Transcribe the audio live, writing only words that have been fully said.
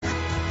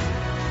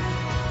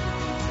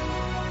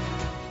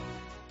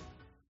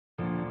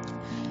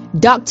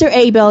Dr.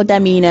 Abel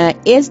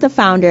Damina is the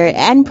founder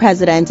and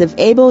president of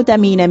Abel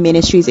Damina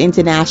Ministries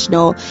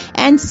International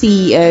and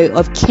CEO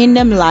of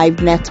Kingdom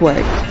Live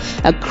Network,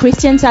 a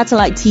Christian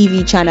satellite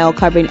TV channel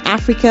covering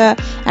Africa,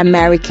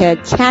 America,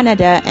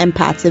 Canada, and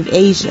parts of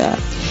Asia.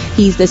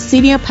 He's the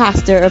senior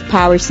pastor of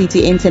Power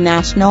City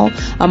International,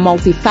 a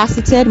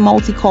multifaceted,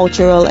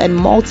 multicultural, and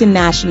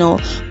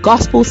multinational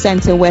gospel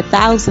center where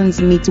thousands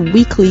meet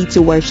weekly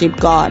to worship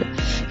God.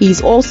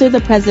 He's also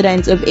the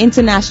president of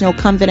International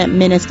Covenant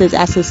Ministers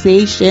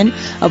Association,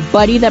 a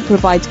body that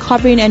provides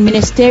covering and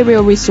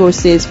ministerial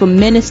resources for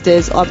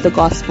ministers of the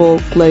gospel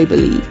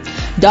globally.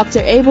 Dr.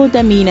 Abel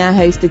Damina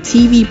hosts the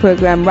TV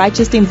program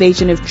Righteous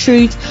Invasion of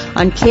Truth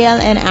on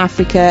KLN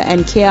Africa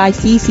and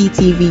KICC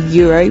TV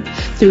Europe,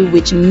 through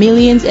which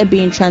millions are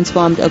being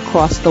transformed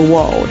across the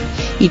world.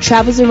 He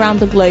travels around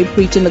the globe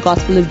preaching the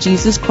gospel of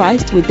Jesus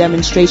Christ with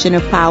demonstration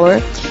of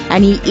power,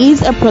 and he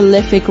is a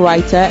prolific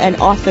writer and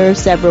author of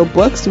several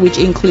books, which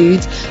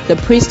includes The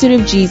Priesthood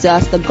of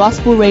Jesus, The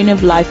Gospel Reign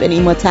of Life and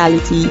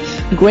Immortality,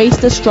 Grace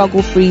the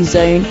Struggle-Free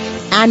Zone,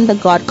 and The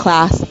God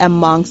Class,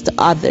 amongst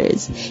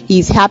others.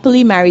 He's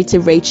happily married to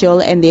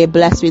Rachel, and they're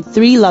blessed with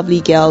 3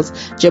 lovely girls,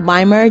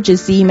 Jemima,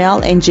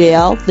 Jazimel, and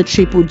JL, the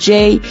Triple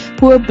J,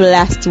 who are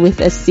blessed with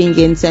a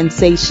singing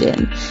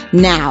sensation.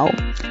 Now,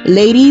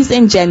 ladies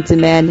and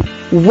gentlemen,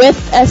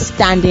 with a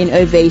standing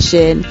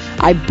ovation,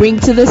 I bring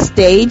to the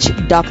stage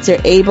Dr.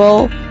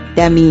 Abel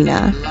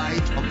Damina. The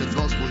light of the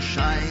gospel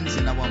shines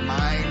in our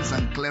minds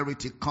and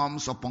clarity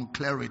comes upon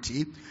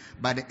clarity.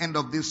 By the end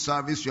of this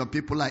service, your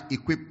people are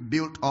equipped,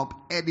 built up,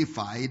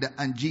 edified,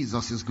 and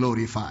Jesus is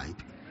glorified.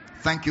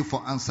 Thank you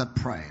for answered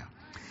prayer.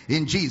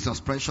 In Jesus'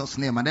 precious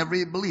name, and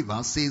every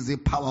believer says a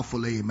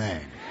powerful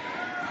amen.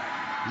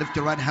 Lift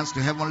your right hands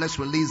to heaven. Let's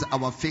release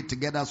our faith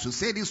together as we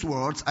say these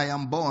words. I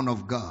am born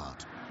of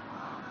God.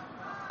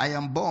 I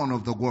am born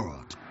of the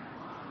Word.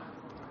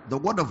 The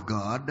Word of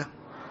God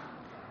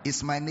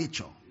is my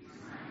nature.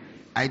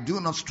 I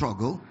do not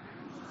struggle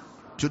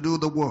to do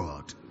the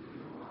Word.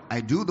 I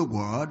do the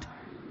Word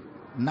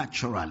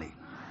naturally.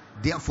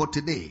 Therefore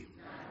today,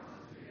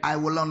 I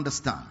will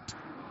understand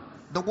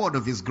the word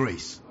of His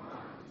grace.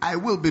 I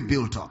will be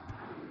built up.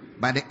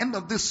 By the end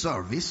of this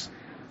service,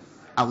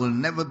 I will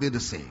never be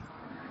the same.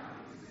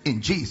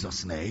 In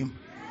Jesus' name.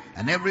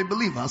 And every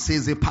believer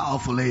says a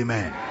powerful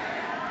amen.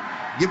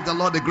 Give the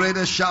Lord the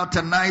greatest shout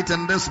tonight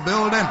in this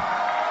building.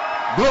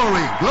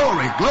 Glory,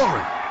 glory,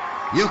 glory.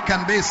 You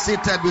can be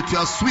seated with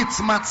your sweet,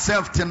 smart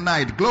self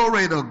tonight.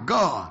 Glory to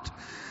God.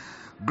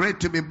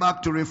 Great to be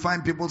back to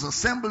Refined People's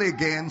Assembly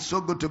again.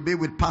 So good to be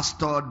with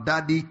Pastor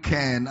Daddy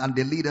Ken and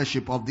the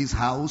leadership of this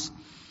house.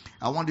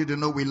 I want you to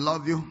know we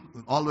love you.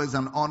 Always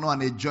an honor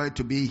and a joy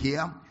to be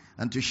here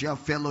and to share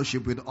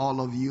fellowship with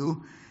all of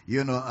you.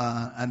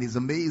 And it's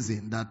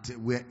amazing that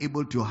we're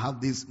able to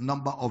have this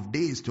number of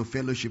days to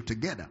fellowship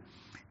together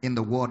in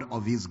the word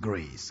of His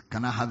grace.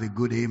 Can I have a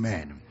good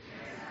amen?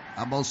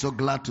 I'm also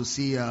glad to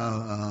see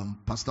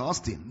Pastor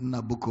Austin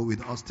Nabuko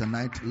with us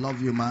tonight.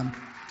 Love you, man.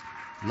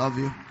 Love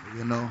you.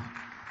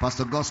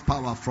 Pastor God's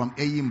Power from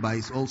Eyimba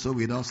is also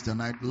with us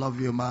tonight. Love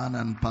you, man.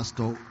 And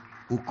Pastor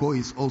Uko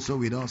is also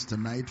with us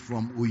tonight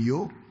from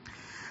Uyo.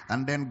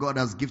 And then God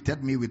has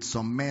gifted me with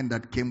some men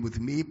that came with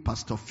me.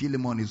 Pastor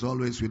Philemon is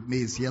always with me.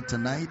 He's here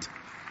tonight.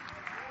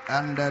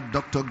 And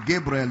Dr.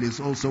 Gabriel is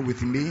also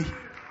with me.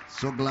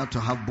 So glad to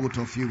have both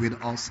of you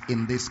with us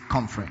in this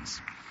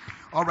conference.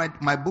 All right,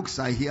 my books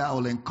are here. I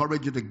will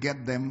encourage you to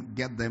get them.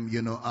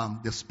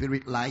 The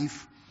Spirit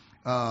Life.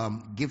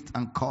 Gifts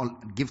and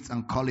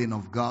calling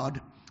of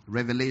God,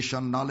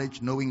 revelation,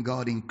 knowledge, knowing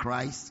God in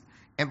Christ,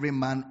 every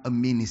man a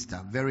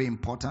minister. Very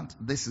important.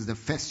 This is the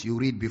first you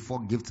read before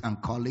gifts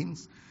and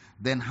callings.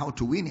 Then how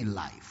to win in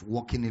life,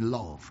 walking in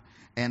love,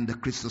 and the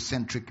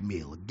Christocentric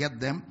meal. Get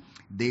them.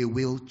 They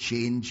will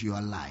change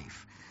your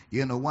life.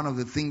 One of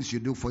the things you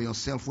do for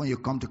yourself when you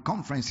come to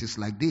conferences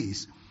like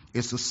this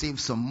is to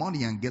save some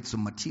money and get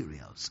some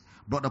materials.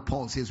 Brother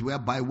Paul says,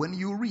 whereby when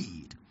you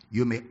read,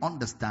 you may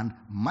understand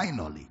my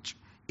knowledge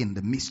in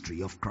the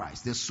mystery of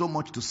Christ. There's so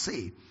much to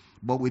say,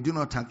 but we do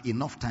not have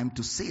enough time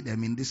to say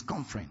them in this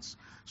conference.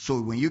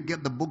 So when you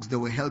get the books, they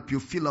will help you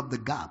fill up the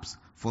gaps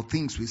for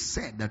things we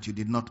said that you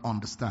did not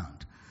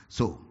understand.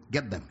 So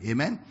get them.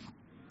 Amen.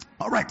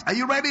 All right. Are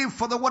you ready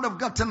for the word of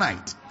God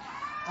tonight?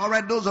 All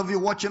right. Those of you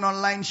watching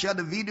online, share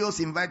the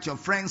videos, invite your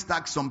friends,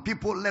 tag some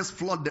people. Let's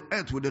flood the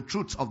earth with the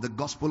truths of the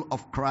gospel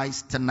of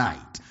Christ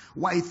tonight.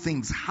 Why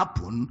things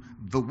happen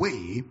the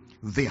way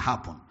they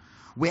happen.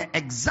 We're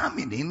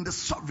examining the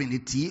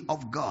sovereignty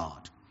of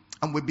God.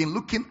 And we've been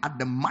looking at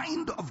the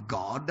mind of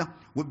God.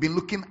 We've been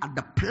looking at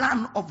the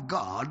plan of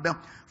God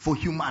for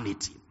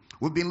humanity.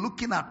 We've been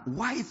looking at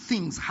why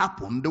things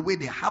happen the way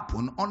they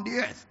happen on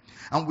the earth.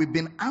 And we've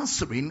been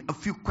answering a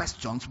few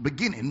questions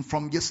beginning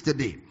from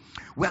yesterday.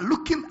 We're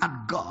looking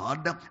at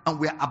God and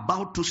we're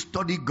about to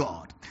study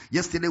God.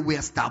 Yesterday we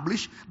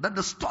established that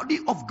the study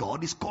of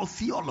God is called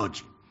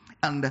theology.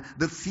 And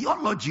the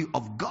theology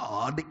of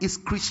God is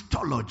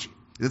Christology.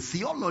 The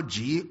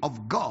theology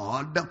of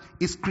God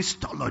is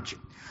Christology.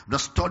 The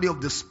study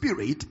of the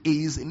Spirit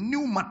is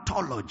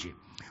pneumatology.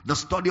 The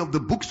study of the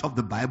books of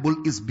the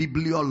Bible is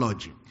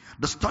bibliology.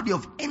 The study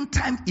of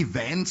end-time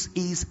events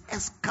is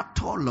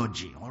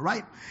eschatology. All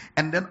right?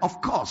 And then,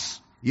 of course,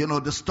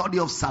 the study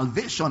of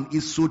salvation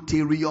is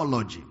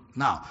soteriology.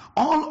 Now,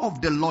 all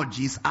of the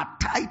logies are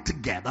tied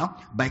together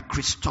by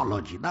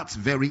Christology. That's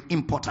very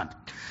important.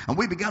 And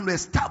we began to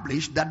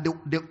establish that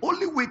the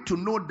only way to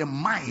know the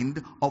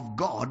mind of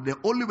God, the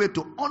only way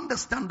to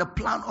understand the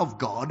plan of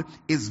God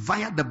is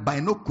via the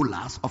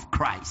binoculars of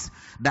Christ.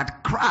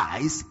 That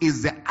Christ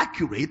is the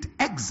accurate,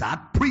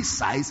 exact,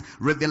 precise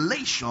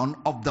revelation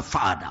of the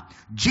Father.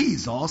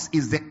 Jesus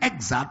is the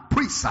exact,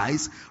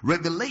 precise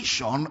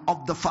revelation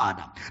of the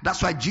Father.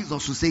 That's why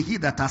Jesus will say, "He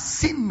that has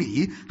seen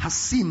me has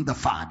seen the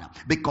Father."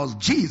 Because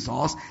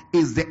Jesus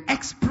is the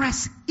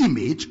express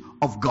image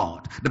of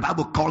God. The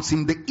Bible calls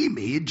him the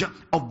image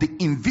of the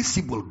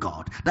invisible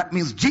God. That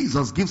means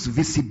Jesus gives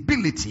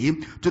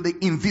visibility to the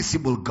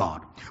invisible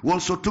God. We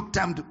also took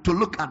time to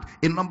look at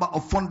a number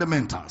of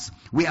fundamentals.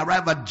 We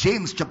arrive at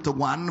James chapter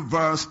 1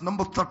 verse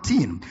number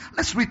 13.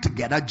 Let's read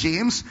together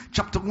James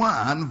chapter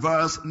 1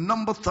 verse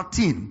number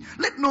 13.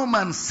 "Let no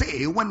man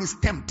say when he's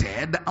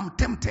tempted, I'm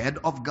tempted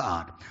of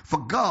God.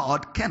 For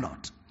God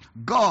cannot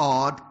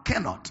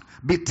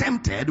be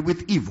tempted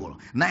with evil,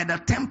 neither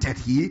tempted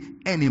he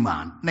any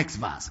man." Next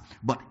verse.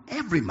 "But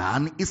every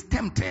man is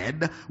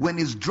tempted when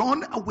he's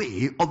drawn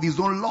away of his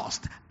own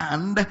lust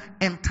and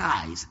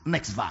enticed."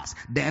 Next verse.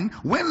 "Then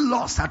when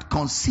lust had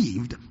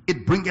conceived,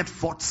 it bringeth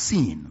forth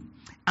sin.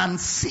 And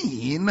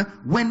sin,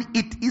 when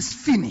it is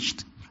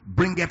finished,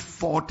 bringeth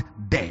forth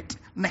death."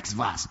 Next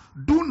verse.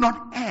 "Do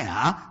not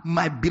err,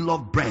 my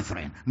beloved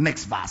brethren."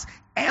 Next verse.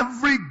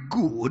 "Every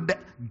good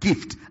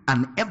gift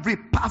and every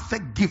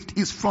perfect gift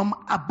is from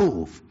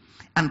above,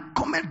 and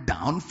cometh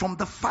down from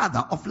the Father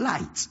of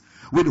lights,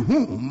 with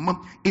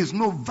whom is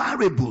no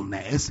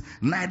variableness,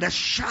 neither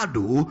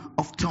shadow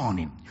of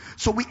turning."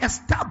 So we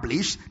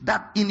establish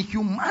that in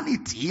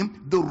humanity,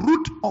 the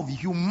root of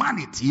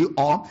humanity,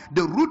 or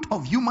the root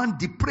of human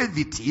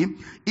depravity,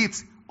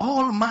 it's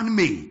all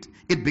man-made.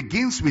 It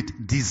begins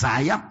with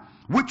desire,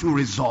 which will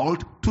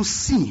result to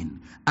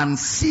sin, and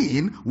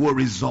sin will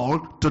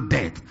result to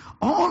death.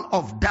 All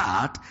of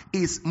that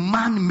is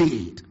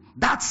man-made.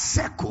 That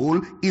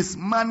circle is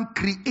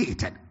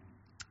man-created.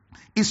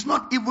 It's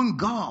not even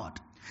God.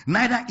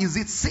 Neither is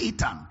it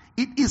Satan.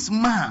 It is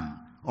man.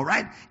 All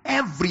right?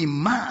 Every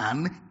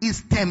man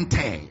is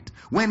tempted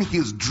when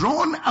he's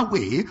drawn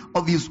away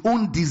of his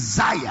own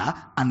desire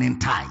and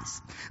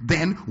enticed.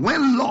 Then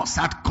when lust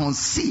had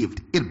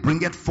conceived, it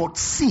bringeth forth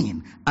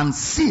sin, and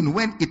sin,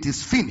 when it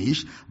is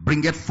finished,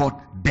 bringeth forth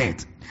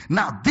death.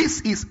 Now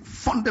this is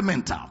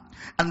fundamental.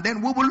 And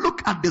then we will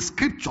look at the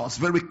scriptures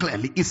very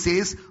clearly. It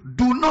says,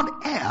 "Do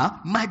not err,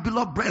 my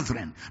beloved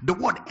brethren." The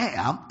word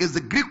err is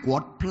the Greek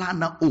word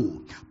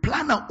planao.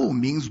 Planao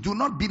means do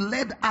not be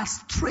led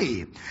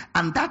astray.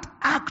 And that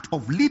act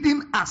of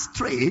leading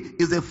astray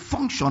is a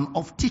function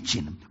of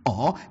teaching,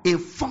 or a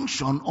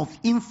function of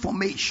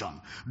information.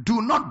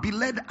 Do not be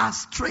led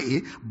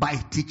astray by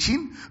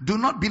teaching. Do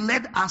not be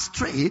led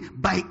astray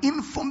by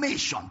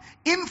information.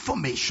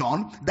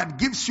 Information that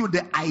gives you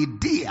the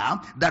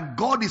idea that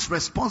God is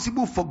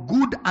responsible for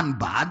good and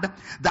bad,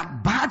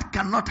 that bad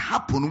cannot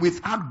happen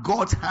without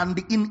God's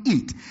hand in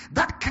it.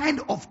 That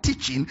kind of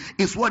teaching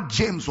is what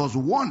James was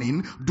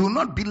warning. Do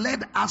not be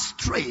led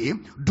astray.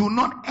 Do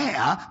not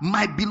err,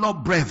 my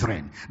beloved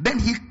brethren. Then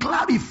he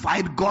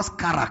clarified God's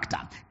character.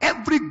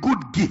 Every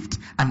good gift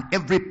and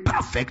every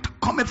perfect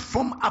cometh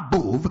from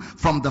above,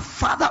 from the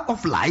Father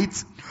of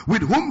lights,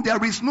 with whom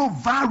there is no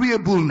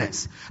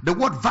variableness. The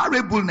word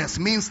variableness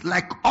means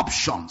like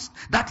options.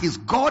 That is,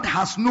 God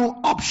has no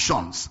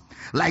options.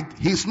 Like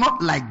he's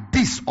not like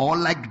this or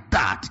like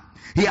that.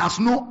 He has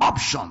no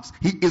options.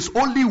 He is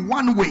only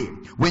one way.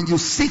 When you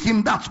see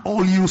him, that's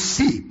all you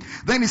see.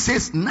 Then he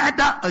says,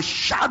 neither a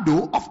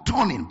shadow of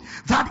turning.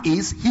 That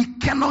is, he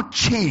cannot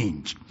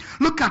change.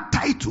 Look at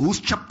Titus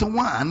chapter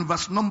 1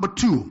 verse number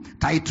 2.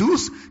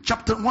 Titus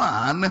chapter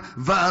 1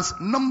 verse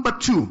number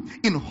 2.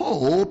 "In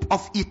hope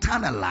of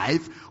eternal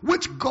life,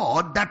 which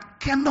God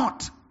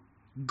cannot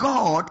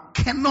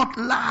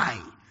lie,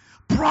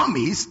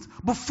 promised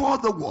before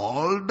the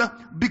world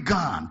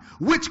began."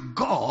 Which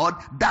God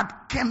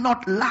that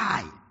cannot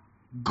lie.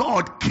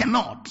 God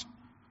cannot.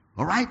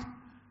 All right?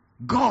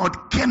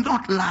 God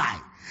cannot lie.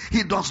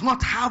 He does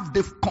not have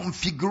the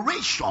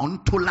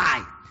configuration to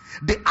lie.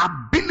 The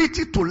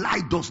ability to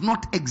lie does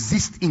not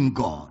exist in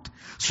God.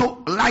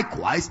 So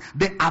likewise,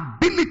 the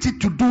ability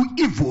to do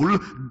evil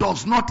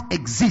does not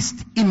exist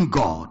in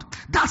God.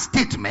 That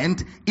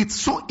statement, it's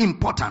so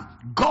important.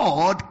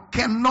 God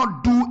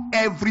cannot do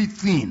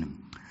everything.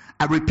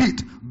 I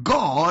repeat,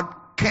 God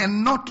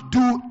cannot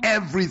do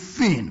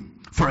everything.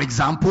 For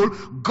example,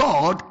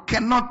 God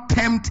cannot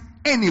tempt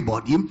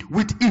anybody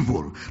with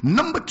evil.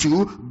 Number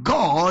 2,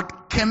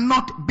 God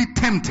cannot be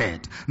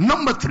tempted.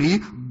 Number 3,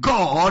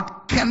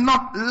 God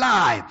cannot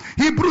lie.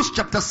 Hebrews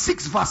chapter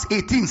 6 verse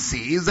 18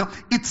 says,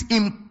 it's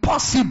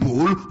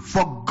impossible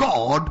for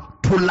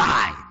God to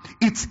lie.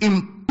 It's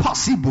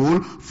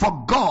impossible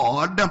for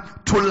God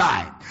to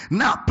lie.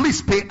 Now,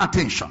 please pay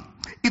attention.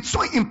 It's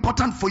so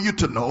important for you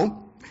to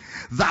know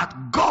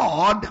that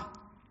God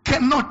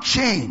cannot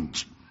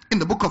change. In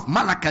the book of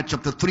Malachi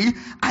chapter 3,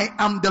 I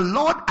am the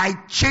Lord, I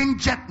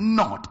change it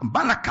not.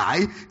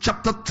 Malachi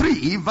chapter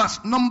 3 verse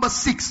number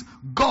 6,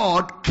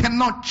 God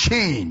cannot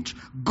change.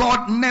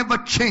 God never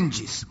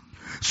changes.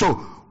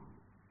 So,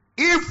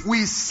 if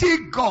we see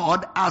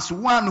God as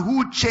one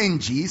who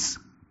changes,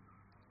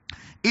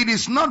 it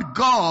is not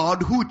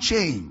God who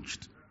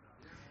changed.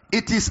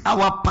 It is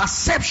our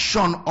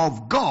perception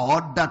of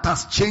God that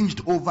has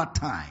changed over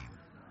time.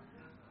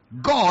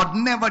 God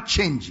never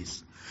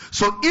changes.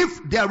 So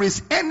if there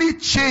is any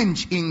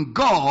change in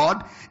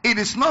God, it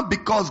is not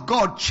because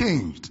God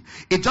changed.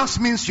 It just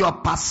means your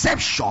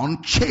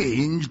perception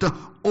changed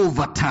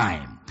over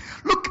time.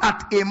 Look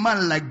at a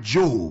man like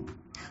Job.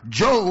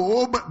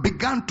 Job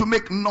began to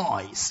make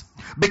noise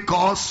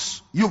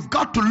because you've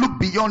got to look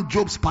beyond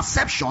Job's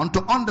perception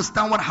to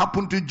understand what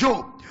happened to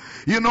Job.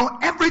 You know,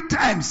 every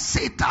time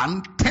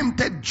Satan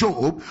tempted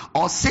Job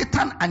or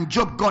Satan and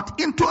Job got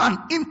into an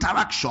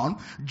interaction,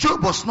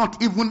 Job was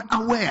not even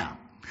aware.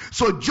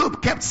 So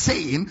Job kept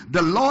saying,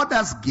 the Lord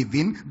has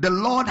given, the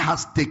Lord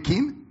has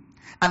taken.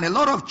 And a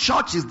lot of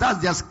churches,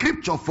 that's their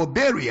scripture for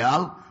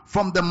burial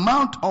from the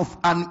mouth of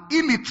an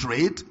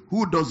illiterate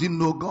who doesn't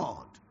know God.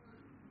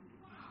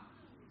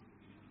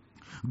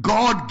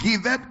 God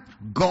giveth,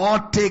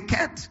 God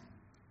taketh.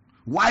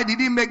 Why did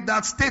he make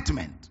that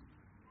statement?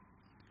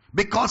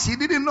 Because he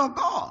didn't know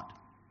God.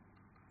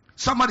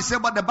 Somebody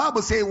said, but the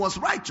Bible says it was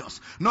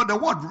righteous. No, the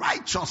word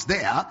righteous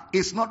there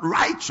is not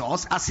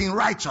righteous as in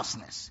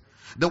righteousness.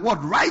 The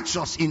word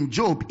righteous in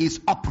Job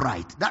is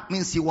upright. That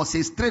means he was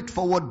a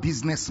straightforward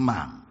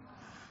businessman.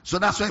 So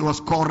that's why it was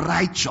called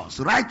righteous.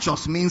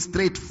 Righteous means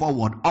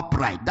straightforward,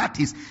 upright.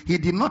 That is, he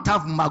did not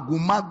have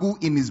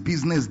magu-magu in his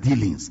business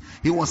dealings.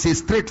 He was a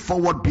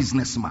straightforward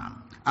businessman.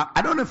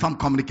 I don't know if I'm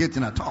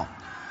communicating at all.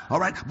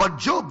 Alright, but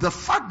Job, the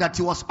fact that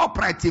he was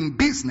upright in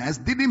business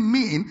didn't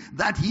mean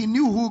that he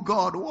knew who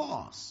God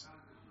was.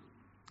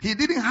 He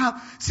didn't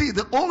have, see,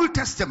 the Old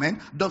Testament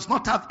does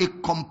not have a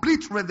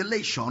complete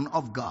revelation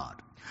of God.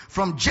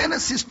 From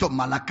Genesis to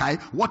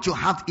Malachi, what you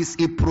have is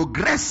a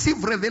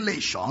progressive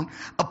revelation,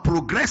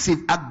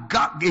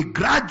 a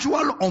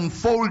gradual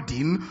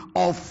unfolding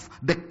of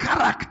the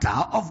character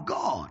of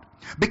God.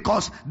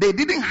 Because they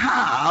didn't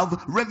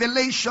have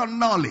revelation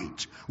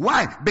knowledge.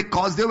 Why?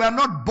 Because they were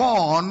not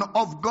born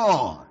of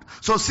God.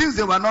 So since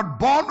they were not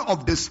born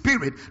of the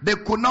Spirit, they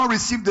could not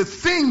receive the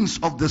things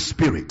of the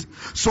Spirit.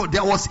 So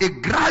there was a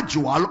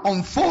gradual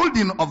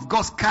unfolding of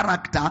God's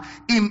character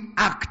in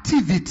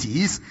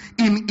activities,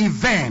 in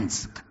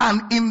events,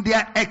 and in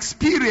their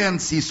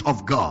experiences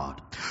of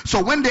God.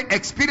 So when they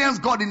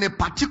experienced God in a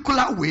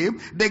particular way,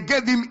 they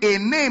gave him a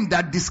name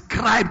that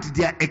described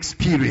their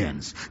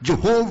experience.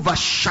 Jehovah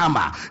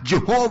Shammah,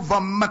 Jehovah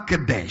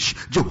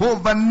Makadesh,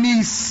 Jehovah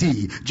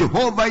Nisi,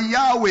 Jehovah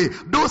Yahweh.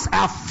 Those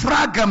are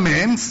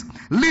fragments,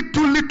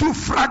 little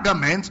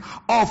fragments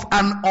of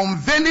an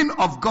unveiling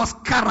of God's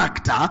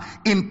character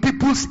in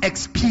people's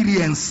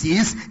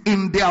experiences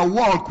in their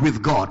walk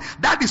with God.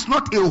 That is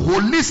not a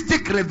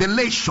holistic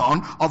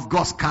revelation of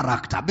God's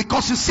character.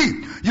 Because you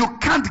see, you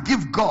can't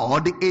give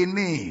God a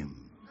name.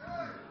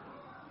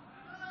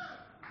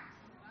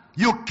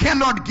 You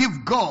cannot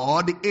give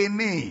God a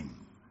name.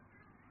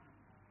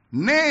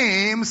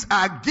 Names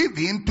are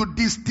given to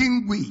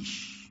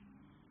distinguish.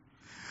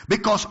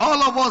 Because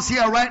all of us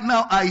here right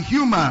now are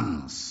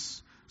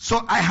humans.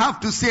 So I have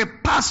to say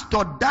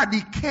Pastor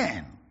Daddy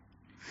Ken.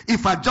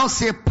 If I just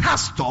say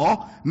pastor,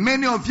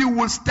 many of you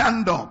will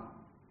stand up.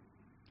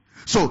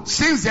 So,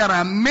 since there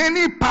are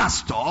many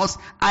pastors,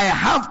 I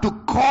have to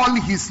call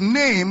his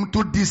name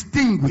to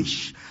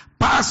distinguish.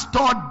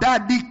 Pastor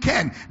Daddy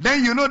Ken.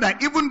 Then you know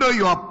that even though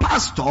you are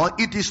pastor,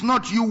 it is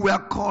not you we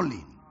are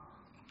calling.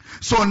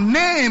 So,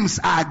 names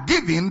are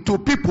given to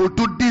people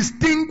to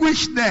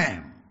distinguish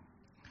them.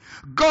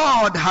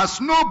 God has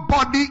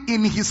nobody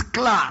in his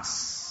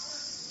class.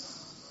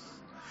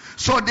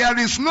 So, there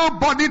is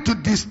nobody to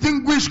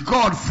distinguish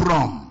God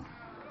from.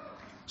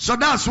 So,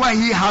 that's why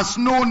he has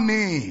no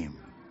name.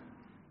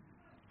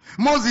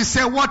 Moses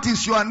said, what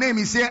is your name?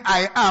 He said,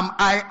 I am.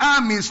 I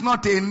am is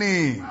not a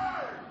name.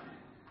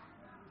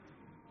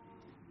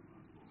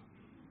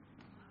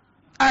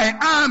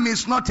 I am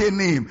is not a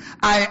name.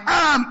 I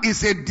am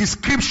is a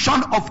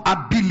description of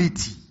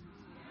ability.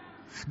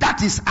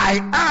 That is, I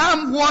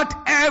am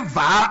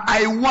whatever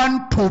I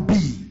want to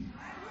be.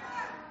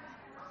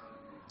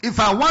 If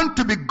I want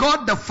to be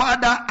God the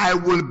Father, I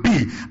will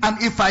be.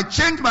 And if I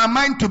change my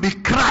mind to be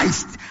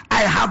Christ,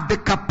 I have the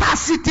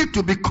capacity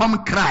to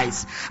become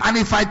Christ. And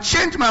if I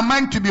change my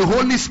mind to be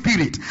Holy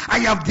Spirit, I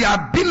have the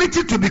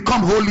ability to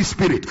become Holy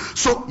Spirit.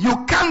 So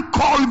you can't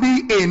call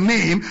me a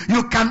name.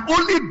 You can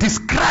only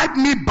describe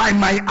me by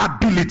my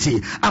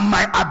ability. And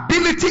my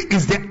ability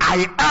is that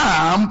I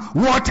am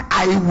what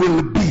I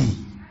will be.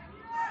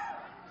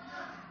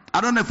 I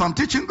don't know if I'm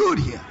teaching good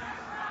here.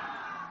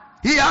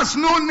 He has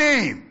no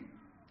name.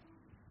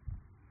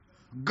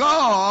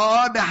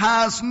 God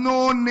has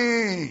no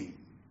name,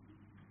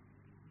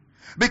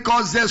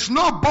 because there's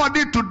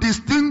nobody to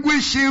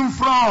distinguish him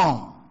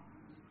from.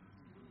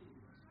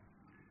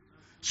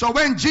 So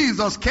when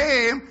Jesus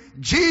came,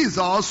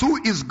 Jesus,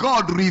 who is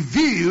God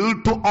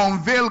revealed to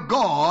unveil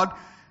God,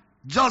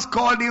 just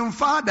called him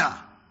Father.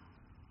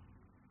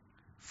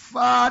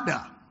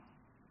 Father.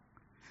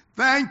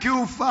 Thank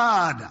you,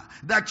 Father,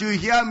 that you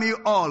hear me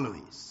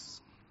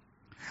always.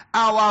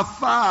 Our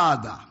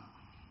Father.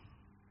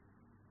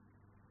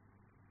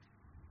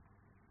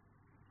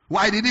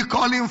 Why did he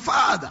call him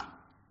Father?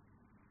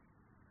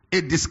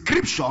 A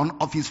description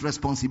of his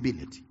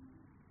responsibility.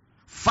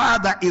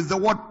 Father is the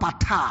word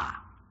pater.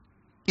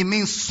 It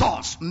means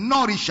source,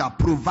 nourisher,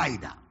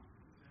 provider,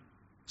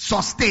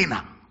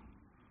 sustainer,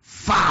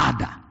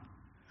 Father.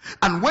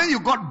 And when you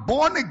got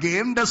born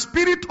again, the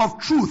Spirit of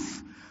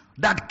truth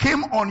that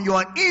came on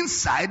your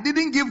inside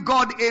didn't give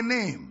God a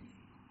name.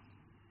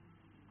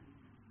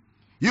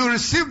 You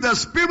received the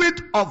spirit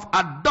of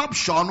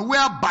adoption,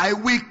 whereby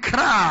we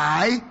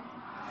cry,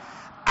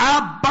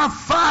 Abba,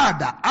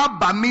 Father.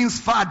 Abba means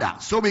Father.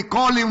 So we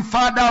call him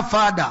Father,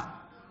 Father.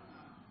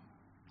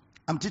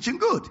 I'm teaching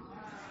good.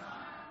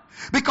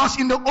 Because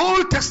in the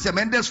Old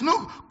Testament, there's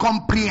no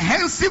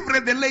comprehensive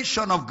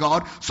revelation of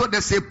God. So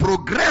there's a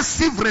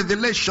progressive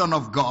revelation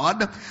of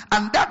God.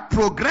 And that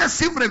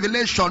progressive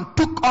revelation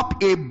took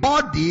up a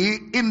body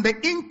in the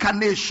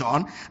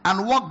incarnation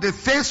and walked the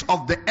face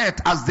of the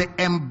earth as the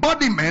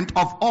embodiment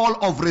of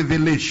all of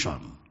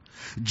revelation.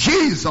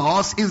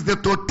 Jesus is the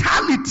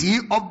totality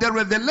of the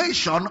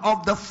revelation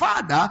of the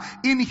Father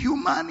in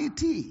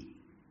humanity.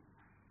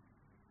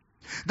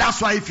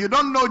 That's why if you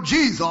don't know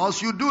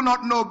Jesus, you do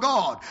not know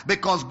God,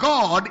 because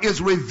God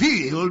is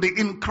revealed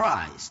in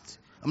Christ.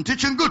 I'm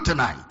teaching good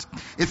tonight.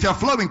 If you're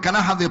flowing, can I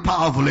have a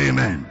powerful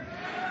amen?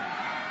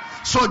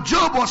 So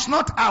Job was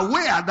not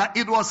aware that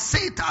it was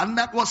Satan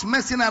that was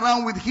messing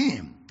around with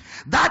him.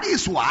 That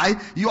is why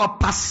your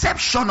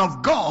perception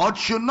of God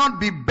should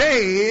not be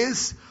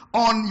based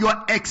on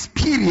your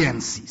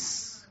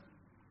experiences.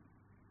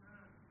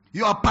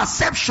 Your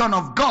perception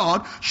of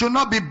God should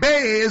not be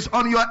based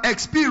on your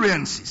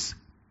experiences.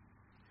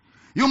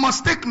 You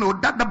must take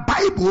note that the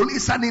Bible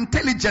is an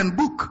intelligent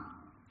book,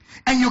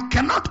 and you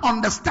cannot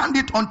understand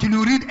it until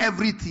you read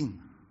everything.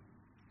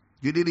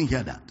 You didn't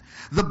hear that.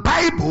 The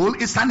Bible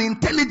is an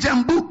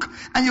intelligent book,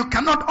 and you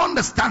cannot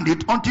understand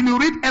it until you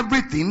read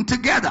everything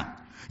together.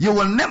 You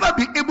will never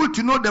be able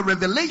to know the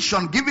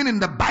revelation given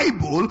in the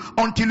Bible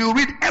until you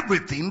read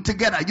everything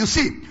together. You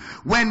see,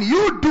 when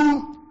you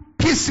do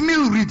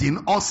piecemeal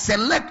reading or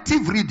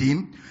selective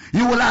reading,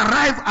 you will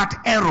arrive at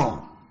error.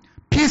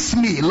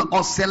 Piecemeal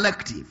or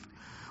selective.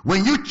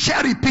 When you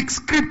cherry pick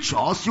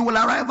scriptures, you will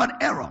arrive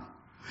at error.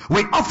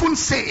 We often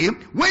say,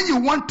 when you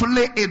want to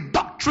lay a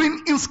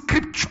doctrine in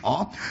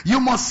scripture, you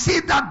must see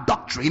that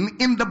doctrine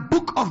in the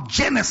book of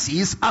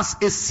Genesis as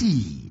a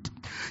seed.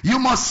 You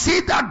must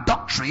see that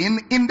doctrine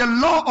in the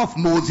law of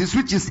Moses,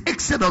 which is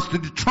Exodus to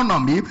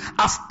Deuteronomy,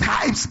 as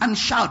types and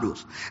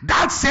shadows.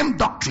 That same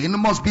doctrine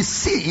must be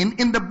seen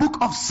in the book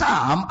of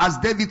Psalm as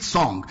David's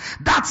song.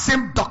 That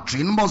same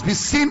doctrine must be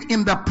seen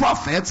in the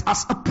prophets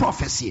as a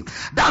prophecy.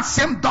 That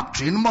same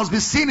doctrine must be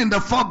seen in the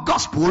fourth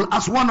gospel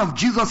as one of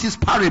Jesus'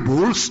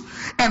 parables.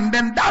 And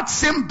then that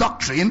same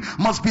doctrine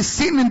must be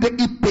seen in the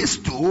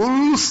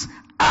epistles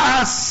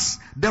as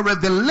the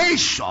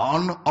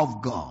revelation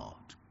of God.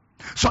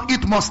 So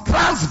it must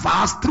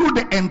transverse through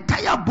the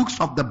entire books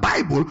of the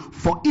Bible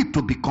for it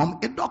to become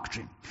a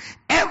doctrine.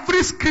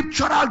 Every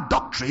scriptural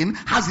doctrine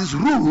has its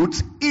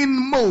roots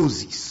in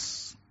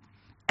Moses.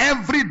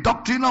 Every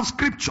doctrine of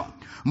scripture.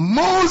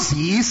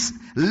 Moses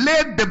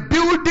laid the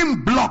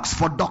building blocks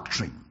for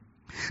doctrine.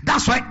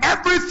 That's why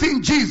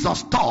everything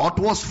Jesus taught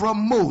was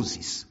from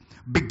Moses.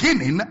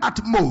 Beginning at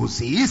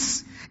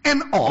Moses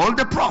and all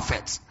the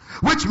prophets.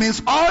 Which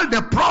means all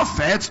the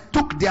prophets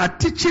took their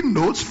teaching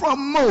notes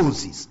from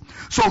Moses.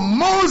 So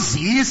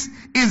Moses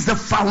is the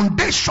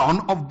foundation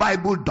of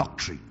Bible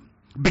doctrine.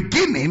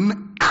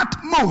 Beginning at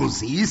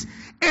Moses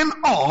and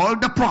all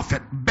the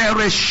prophets.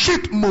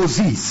 Bereshit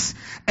Moses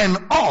and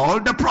all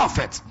the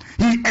prophets.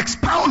 He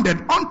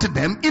expounded unto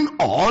them in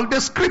all the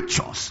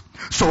scriptures.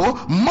 So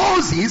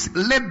Moses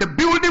laid the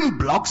building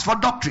blocks for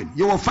doctrine.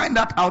 You will find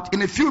that out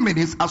in a few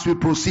minutes as we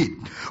proceed.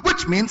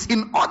 Which means,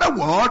 in other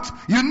words,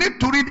 you need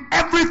to read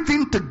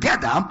everything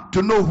together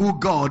to know who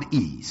God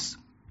is.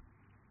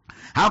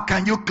 How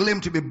can you claim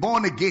to be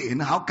born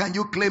again? How can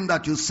you claim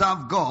that you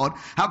serve God?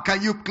 How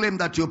can you claim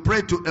that you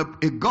pray to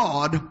a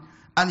God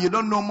and you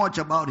don't know much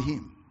about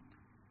him?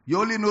 You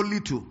only know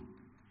little.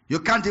 You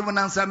can't even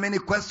answer many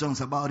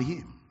questions about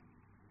him.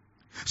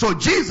 So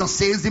Jesus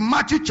says in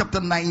Matthew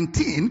chapter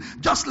 19,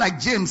 just like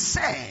James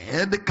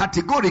said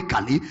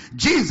categorically,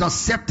 Jesus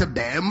said to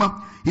them,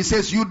 he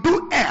says, you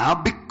do err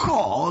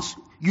because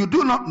you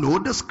do not know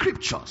the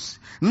scriptures.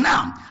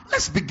 Now,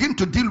 let's begin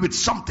to deal with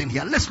something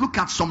here. Let's look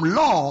at some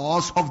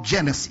laws of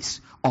Genesis,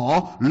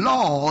 or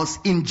laws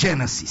in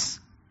Genesis.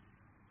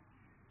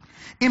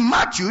 In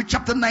Matthew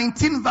chapter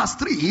 19 verse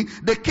 3,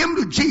 they came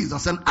to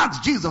Jesus and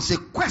asked Jesus a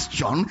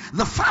question.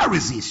 The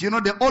Pharisees,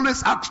 they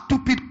always ask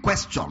stupid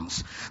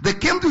questions. They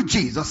came to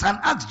Jesus and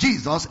asked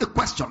Jesus a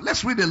question.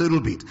 Let's read a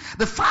little bit.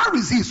 The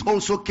Pharisees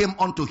also came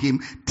unto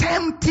him,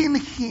 tempting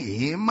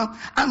him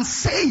and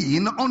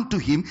saying unto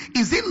him,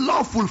 is it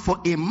lawful for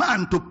a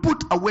man to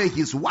put away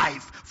his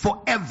wife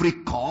for every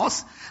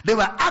cause? They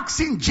were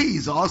asking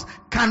Jesus,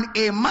 can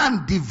a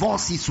man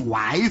divorce his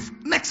wife?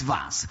 Next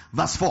verse,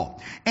 verse 4.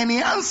 And he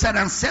answered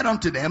and said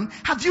unto them,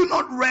 have you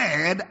not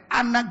read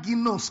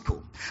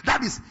anaginosko?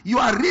 That is, you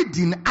are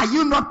reading, are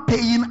you not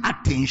paying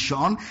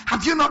attention?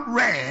 Have you not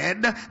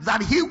read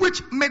that he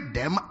which made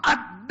them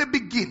at the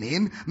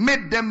beginning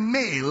made them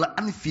male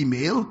and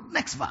female?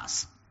 Next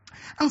verse.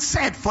 And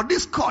said, for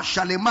this cause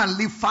shall a man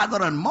leave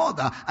father and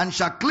mother, and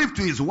shall cleave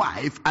to his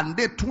wife, and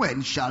they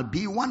twain shall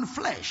be one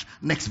flesh.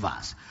 Next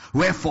verse.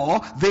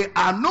 Wherefore they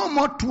are no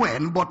more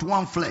twain, but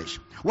one flesh.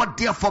 What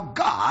therefore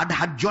God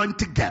had joined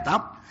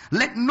together,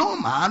 let no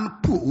man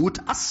put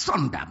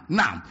asunder.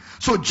 Now,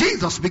 so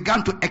Jesus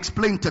began to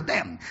explain to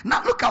them.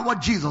 Now look at what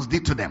Jesus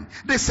did to them.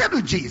 They said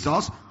to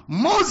Jesus,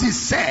 Moses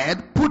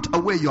said, put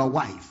away your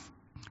wife.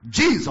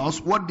 Jesus,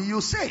 what do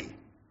you say?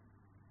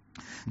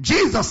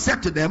 Jesus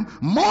said to them,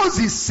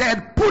 Moses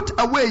said, put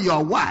away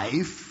your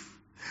wife.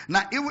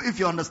 Now, if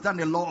you understand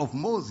the law of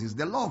Moses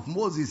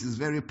is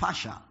very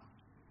partial.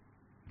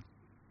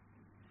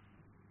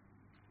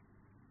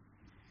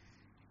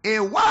 A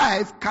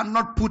wife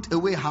cannot put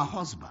away her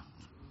husband.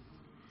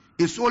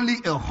 It's only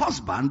a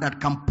husband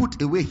that can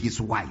put away his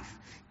wife,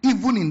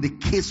 even in the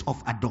case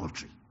of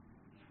adultery.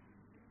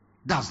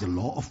 That's the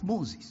law of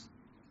Moses.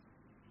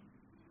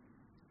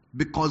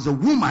 Because the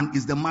woman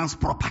is the man's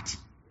property.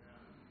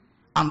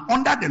 And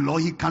under the law,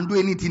 he can do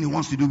anything he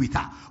wants to do with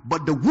her.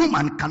 But the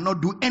woman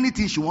cannot do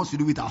anything she wants to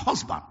do with her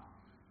husband.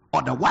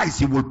 Otherwise,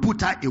 he will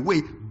put her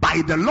away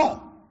by the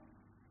law.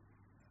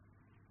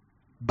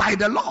 By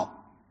the law.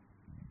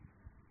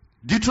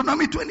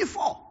 Deuteronomy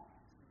 24.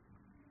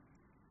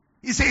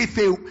 He said,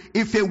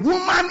 if a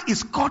woman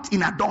is caught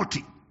in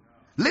adultery,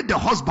 let the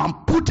husband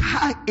put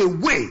her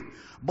away.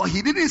 But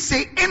he didn't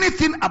say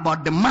anything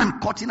about the man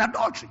caught in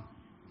adultery.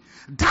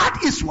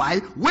 That is why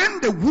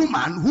when the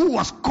woman who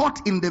was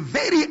caught in the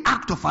very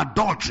act of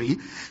adultery,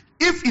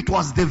 if it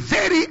was the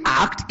very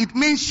act, it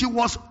means she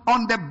was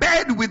on the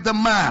bed with the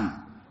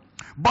man.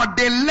 But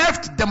they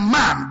left the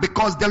man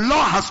because the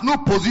law has no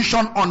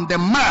position on the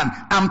man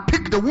and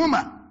picked the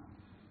woman.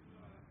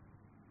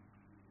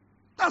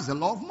 That's the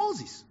law of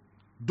Moses.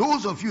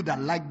 Those of you that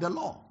like the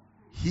law,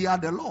 hear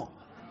the law.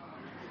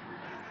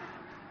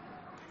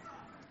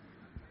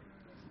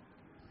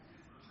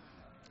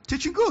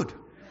 Teaching good.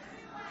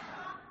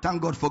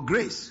 Thank God for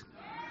grace.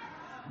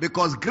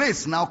 Because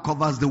grace now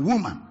covers the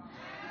woman.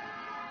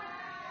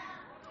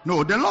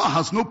 No, the law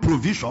has no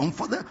provision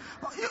for the,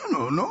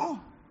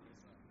 no.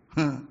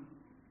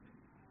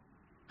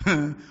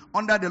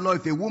 Under the law,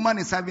 if a woman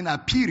is having a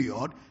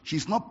period,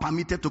 she's not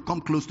permitted to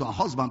come close to her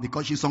husband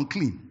because she's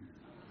unclean.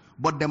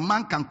 But the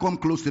man can come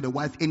close to the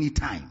wife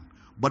anytime.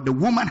 But the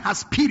woman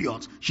has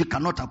periods, she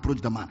cannot approach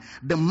the man.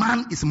 The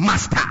man is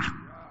master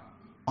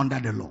under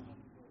the law.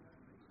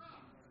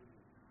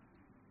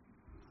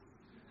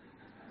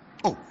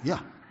 Oh, yeah.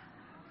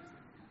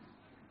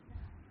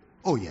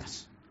 Oh,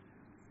 yes.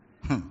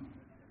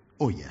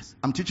 Oh, yes.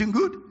 I'm teaching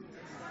good?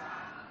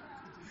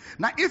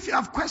 Now, if you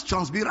have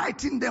questions, be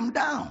writing them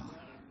down.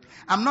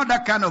 I'm not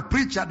that kind of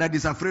preacher that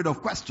is afraid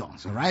of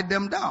questions. Write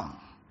them down.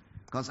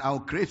 Because I'll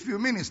create a few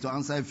minutes to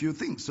answer a few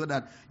things so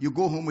that you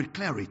go home with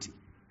clarity.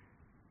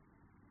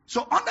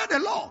 So under the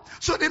law.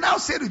 So they now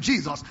say to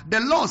Jesus,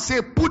 the law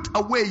say put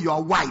away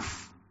your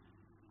wife.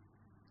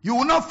 You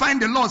will not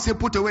find the law say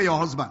put away your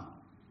husband.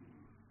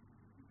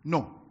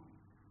 No.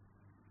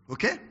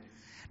 Okay?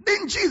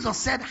 Then Jesus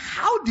said,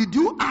 how did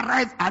you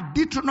arrive at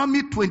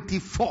Deuteronomy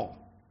 24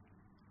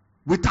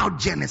 without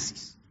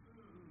Genesis?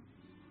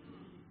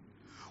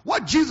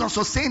 What Jesus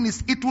was saying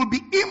is it will be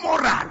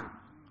immoral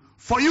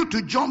for you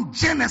to jump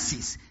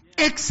Genesis,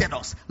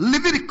 Exodus,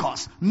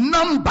 Leviticus,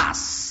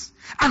 Numbers,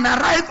 and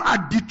arrive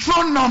at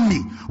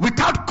Deuteronomy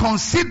without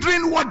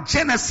considering what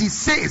Genesis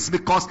says,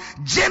 because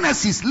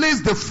Genesis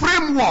lays the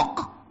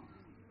framework.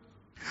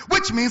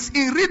 Which means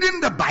in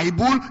reading the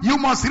Bible, you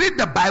must read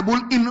the Bible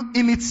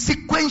in its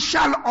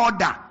sequential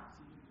order.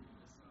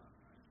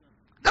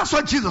 That's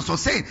what Jesus was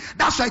saying.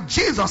 That's why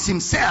Jesus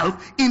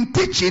himself, in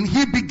teaching,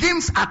 he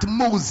begins at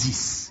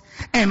Moses.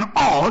 and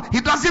all,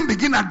 he doesn't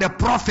begin at the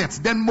prophets,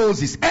 then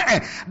Moses.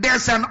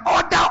 There's an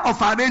order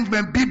of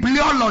arrangement,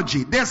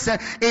 bibliology. There's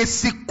a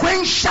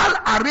sequential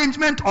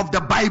arrangement of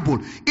the Bible.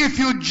 If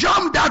you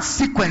jump that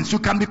sequence, you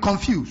can be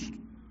confused.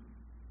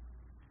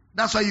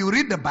 That's why you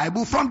read the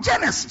Bible from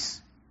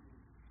Genesis.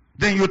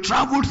 Then you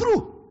travel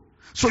through.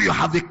 So you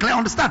have a clear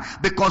understanding.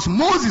 Because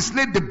Moses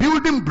laid the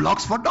building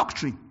blocks for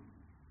doctrine.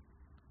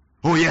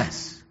 Oh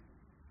yes.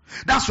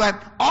 That's why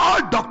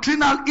all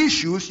doctrinal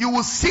issues, you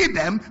will see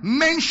them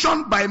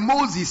mentioned by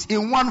Moses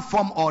in one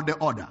form or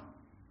the other.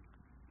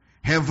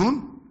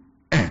 Heaven,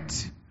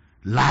 earth,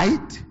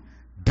 light,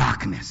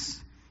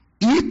 darkness,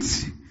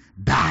 eat,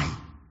 die.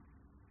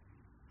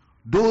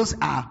 Those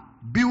are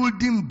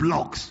building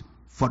blocks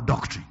for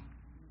doctrine.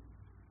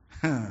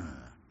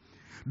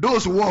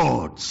 Those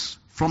words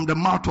from the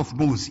mouth of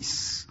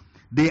Moses,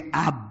 they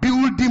are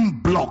building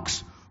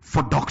blocks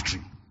for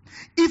doctrine.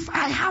 If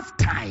I have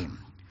time,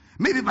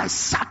 maybe by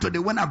Saturday,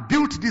 when I've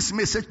built this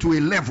message to a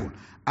level,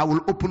 I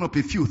will open up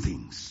a few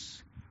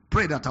things.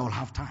 Pray that I will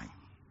have time.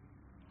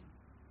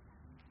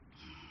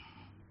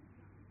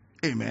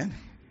 Amen.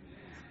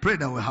 Pray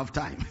that we'll have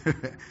time.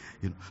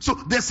 So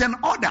there's an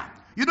order.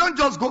 You don't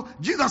just go.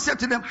 Jesus said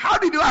to them, how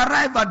did you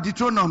arrive at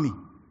Deuteronomy?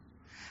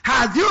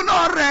 Have you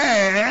not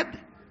read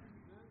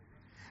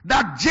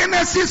that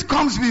Genesis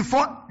comes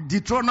before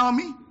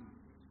Deuteronomy?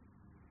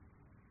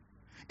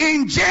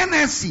 In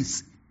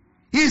Genesis,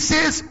 he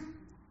says,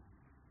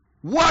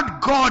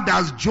 what God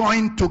has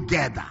joined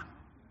together,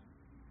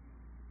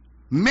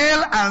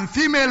 male and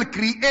female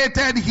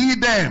created he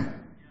them.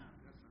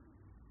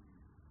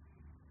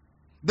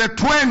 The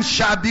twain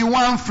shall be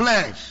one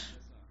flesh.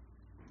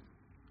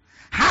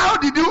 How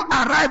did you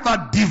arrive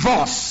at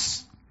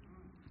divorce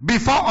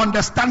before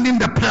understanding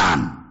the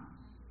plan?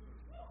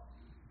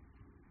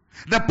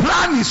 The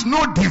plan is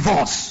no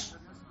divorce.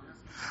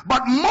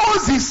 But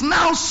Moses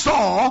now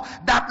saw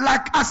that,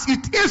 like as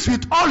it is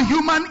with all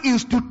human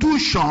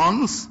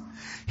institutions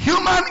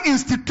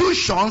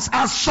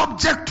are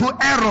subject to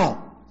error.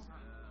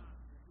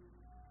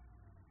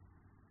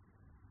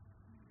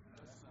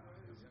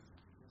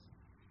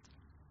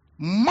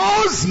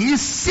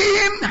 Moses,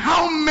 seeing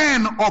how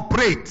men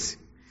operate,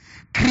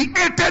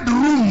 created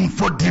room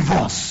for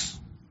divorce.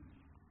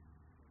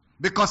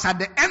 Because at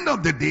the end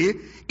of the day,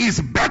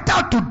 it's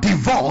better to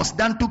divorce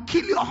than to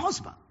kill your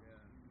husband.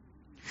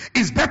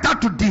 It's better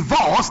to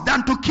divorce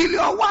than to kill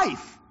your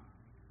wife.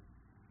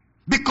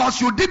 Because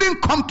you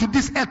didn't come to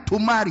this earth to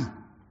marry.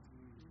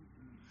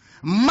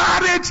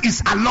 Marriage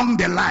is along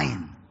the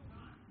line.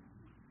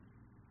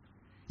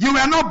 You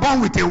were not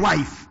born with a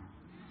wife.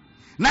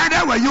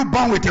 Neither were you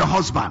born with a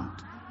husband.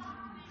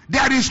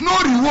 There is no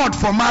reward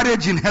for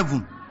marriage in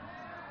heaven.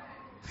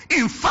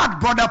 In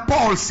fact, Brother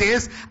Paul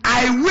says,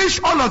 I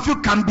wish all of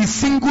you can be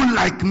single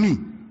like me.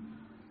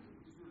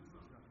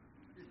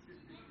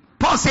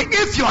 Paul said,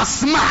 if you are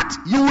smart,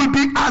 you will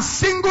be as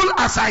single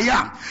as I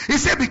am. He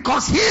said,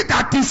 because he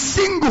that is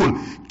single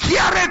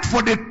careth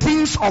for the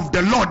things of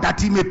the Lord, that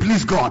he may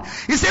please God.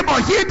 He said,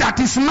 but he that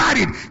is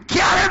married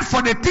careth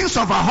for the things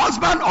of a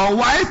husband or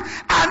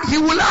wife, and he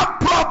will have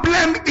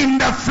problem in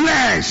the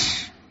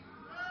flesh.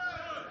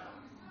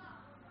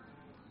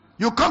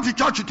 You come to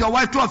church with your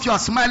wife, two of you are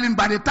smiling.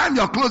 By the time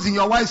you're closing,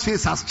 your wife's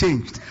face has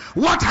changed.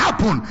 What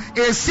happened?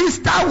 A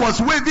sister was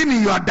waving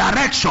in your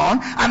direction,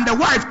 and the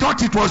wife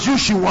thought it was you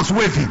she was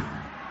waving.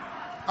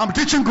 I'm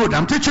teaching good.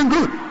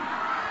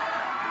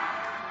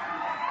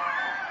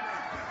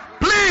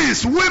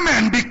 Please,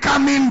 women, be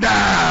coming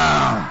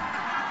down.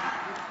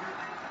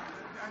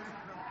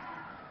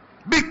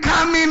 Be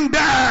coming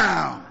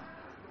down.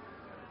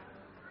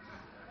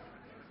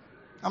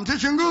 I'm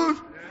teaching good.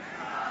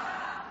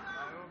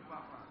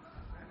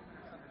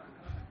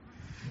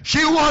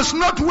 She was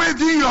not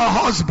waving your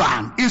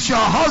husband. Is your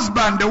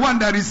husband the one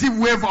that received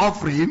wave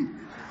offering?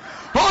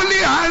 Holy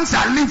hands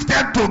are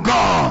lifted to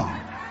God.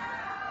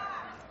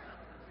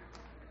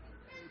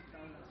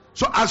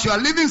 So as you are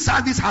leaving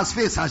service, her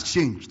face has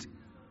changed.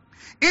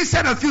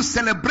 Instead of you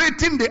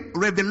celebrating the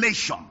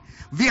revelation,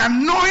 the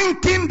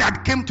anointing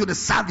that came to the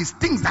service,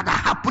 things that are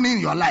happening in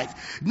your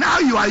life, now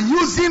you are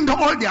using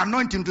all the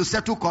anointing to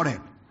settle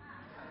quarrel.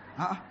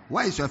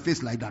 Why is your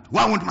face like that?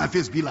 Why won't my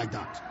face be like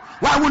that?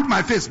 Why won't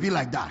my face be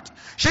like that?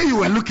 Sure, you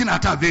were looking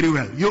at her very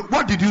well.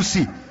 What did you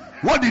see?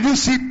 What did you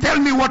see? Tell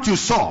me what you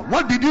saw.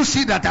 What did you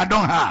see that I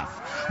don't have?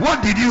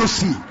 What did you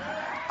see?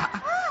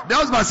 The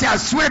husband said, I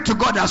swear to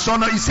God, I saw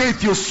no. He said,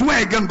 if you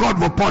swear again,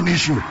 God will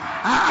punish you.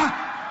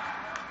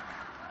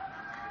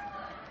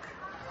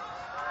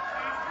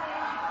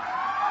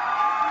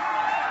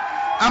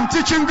 I'm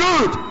teaching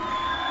good.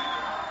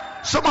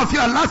 Some of you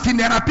are laughing.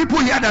 There are people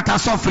here that are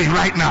suffering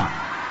right now.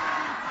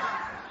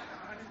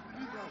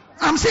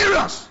 I'm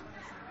serious.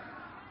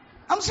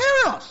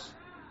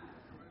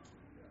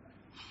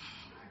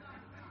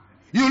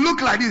 You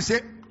look like this, say,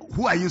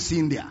 who are you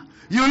seeing there?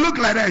 You look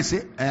like that, you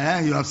say,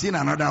 you have seen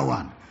another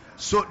one.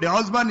 So the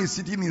husband is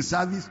sitting in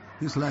service,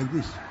 he's like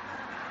this.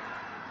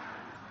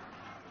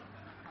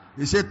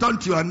 He said, turn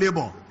to your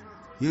neighbor.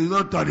 He will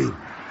not turn him.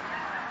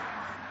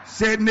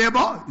 Say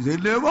neighbor. Say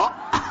neighbor.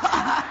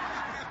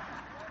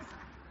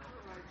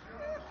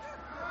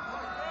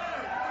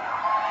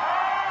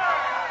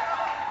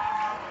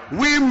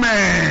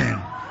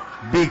 Women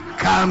be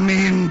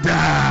coming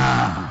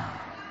down.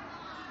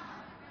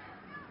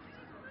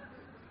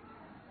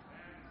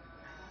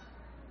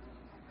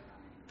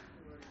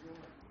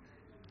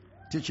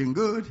 Teaching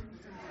good.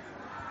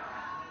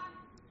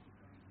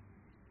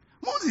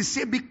 Moses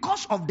said,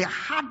 because of the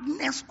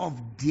hardness of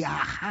their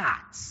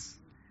hearts,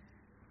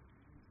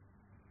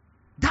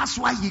 that's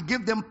why he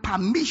gave them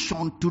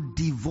permission to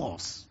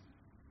divorce.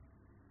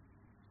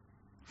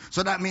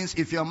 So that means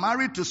if you're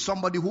married to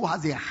somebody who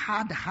has a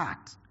hard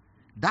heart,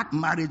 that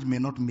marriage may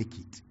not make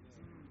it.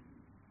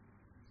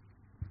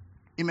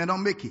 It may not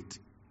make it.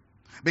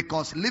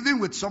 Because living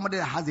with somebody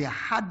that has a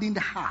hardened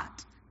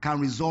heart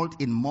can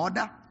result in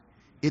murder.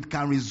 It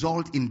can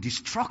result in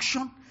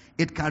destruction.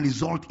 It can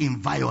result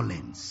in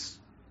violence.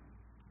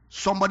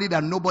 Somebody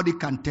that nobody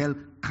can tell,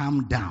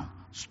 calm down.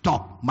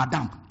 Stop.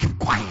 Madam, keep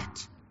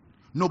quiet.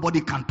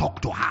 Nobody can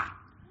talk to her.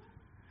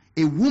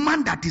 A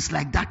woman that is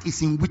like that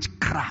is in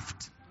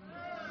witchcraft.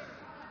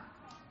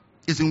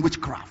 Is in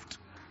witchcraft.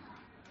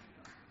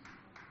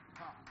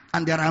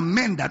 And there are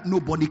men that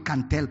nobody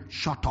can tell,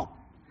 shut up.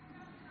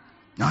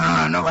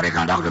 No, nobody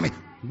can talk to me.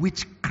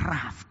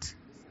 Witchcraft.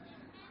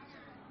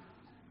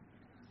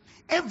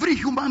 Every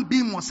human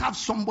being must have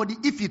somebody,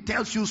 if he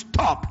tells you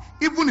stop,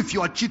 even if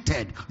you are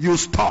cheated, you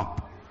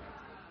stop.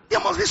 There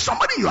must be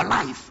somebody in your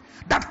life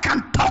that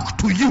can talk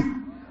to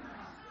you.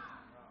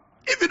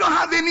 If you don't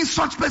have any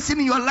such person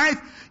in your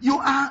life, you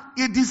are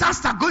a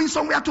disaster going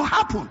somewhere to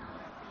happen.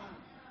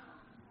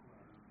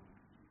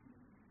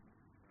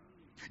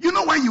 You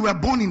know, when you were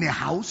born in a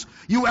house,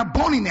 you were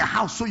born in a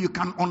house so you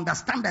can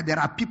understand that there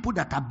are people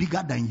that are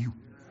bigger than you.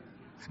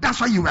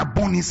 That's why you were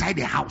born inside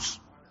a house.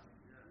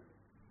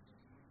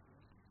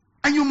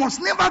 And you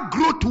must never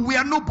grow to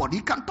where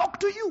nobody can talk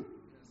to you.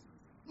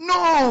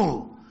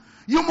 No.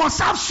 You must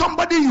have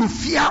somebody you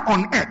fear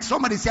on earth.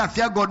 Somebody say, I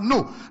fear God.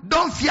 No.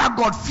 Don't fear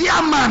God.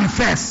 Fear man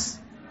first.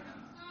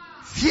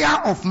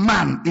 Fear of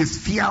man is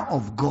fear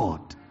of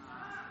God.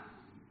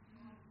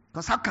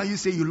 Because how can you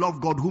say you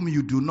love God whom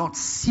you do not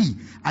see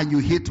and you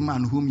hate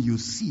man whom you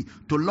see?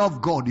 To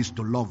love God is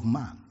to love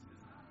man.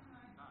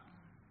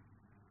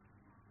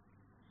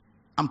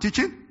 I'm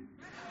teaching?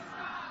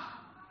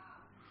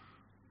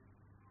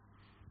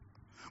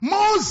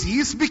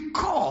 Moses,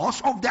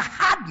 because of the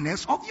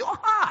hardness of your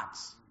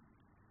hearts,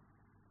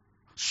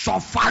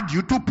 suffered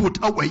you to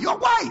put away your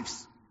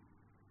wives.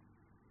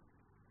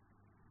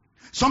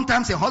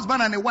 Sometimes a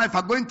husband and a wife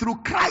are going through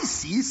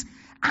crises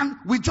and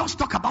we just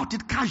talk about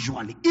it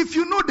casually. If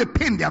you know the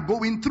pain they are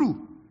going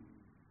through,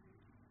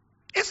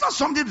 it's not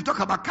something to talk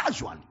about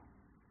casually.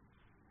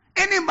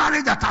 Any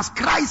marriage that has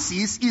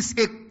crisis is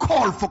a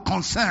call for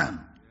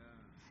concern.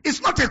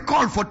 It's not a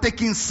call for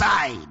taking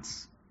sides.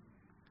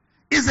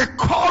 It's a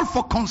call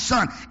for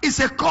concern. It's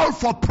a call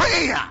for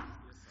prayer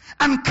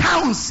and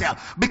counsel,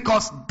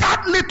 because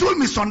that little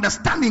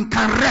misunderstanding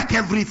can wreck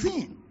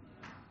everything.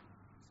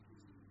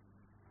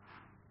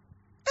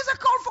 It's a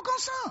call for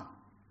concern.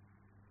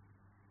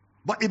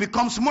 But it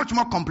becomes much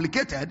more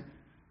complicated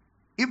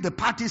if the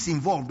parties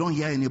involved don't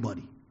hear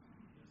anybody.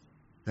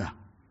 Yeah.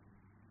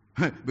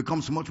 It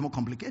becomes much more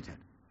complicated.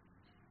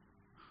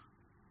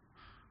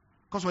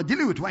 Because we're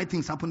dealing with why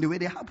things happen the way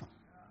they happen.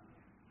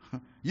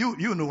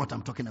 You know what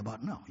I'm talking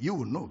about now. You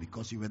will know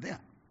because you were there.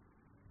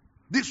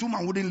 This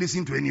woman wouldn't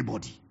listen to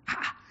anybody.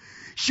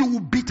 She will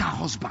beat her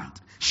husband.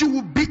 She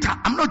will beat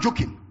her. I'm not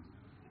joking.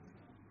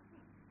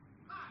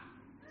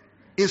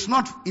 It's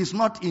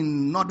not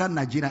in northern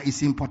Nigeria.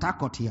 It's in Port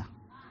Harcourt here.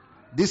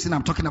 This thing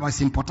I'm talking about is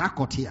in Port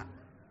Harcourt here.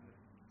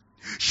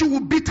 She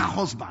will beat her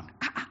husband.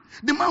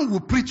 The man will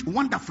preach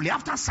wonderfully.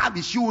 After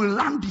service, she will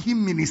land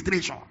him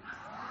ministration.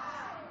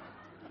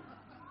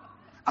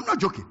 I'm not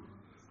joking.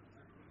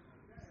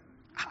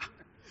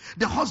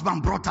 The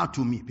husband brought her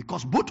to me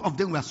because both of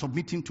them were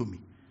submitting to me.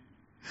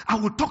 I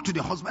will talk to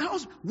the husband.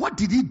 What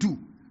did he do?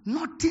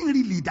 Nothing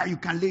really that you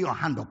can lay your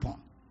hand upon.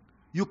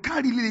 You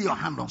can't really lay your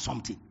hand on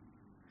something.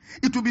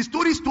 It will be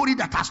story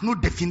that has no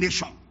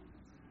definition.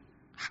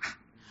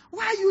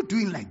 Why are you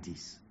doing like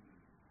this?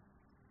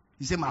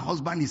 He said, my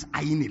husband is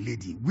eyeing a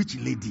lady. Which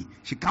lady?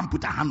 She can't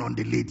put her hand on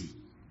the lady.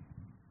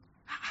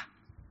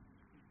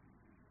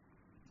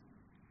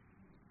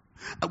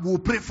 We will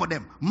pray for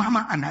them.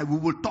 Mama and I, we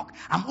will talk.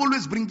 I'm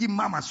always bringing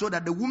mama so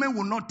that the woman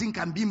will not think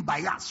I'm being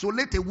biased. So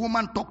let a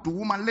woman talk to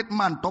woman, let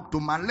man talk to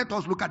man. Let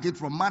us look at it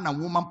from man and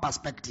woman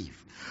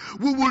perspective.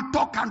 We will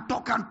talk and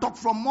talk and talk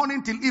from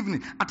morning till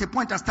evening. At a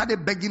point I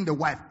started begging the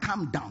wife,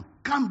 calm down,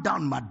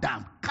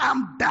 madam,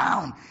 calm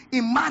down.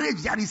 In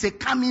marriage there is a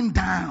calming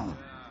down.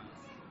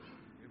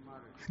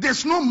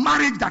 There's no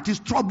marriage that is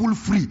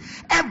trouble-free.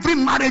 Every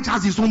marriage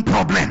has its own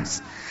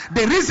problems.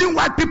 The reason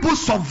why people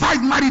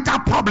survive marital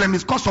problems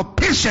is because of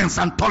patience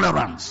and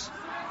tolerance.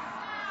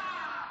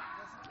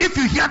 If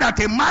you hear that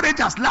a marriage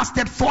has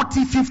lasted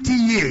 40, 50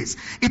 years,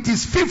 it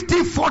is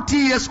 50, 40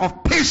 years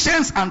of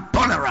patience and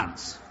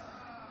tolerance.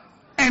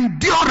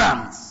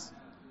 Endurance.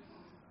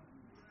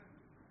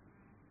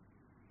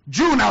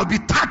 June, I'll be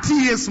 30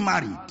 years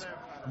married.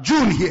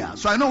 June here.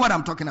 So I know what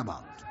I'm talking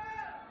about.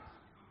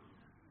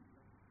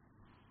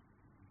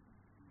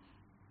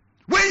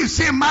 When you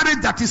say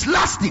marriage that is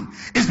lasting,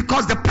 it's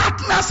because the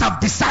partners have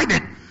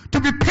decided to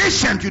be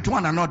patient with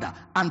one another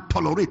and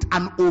tolerate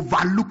and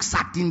overlook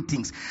certain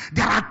things.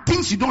 There are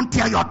things you don't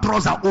tear your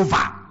trouser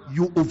over.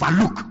 You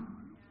overlook.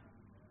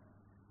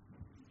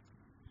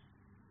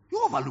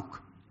 You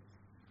overlook.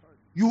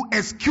 You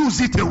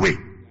excuse it away.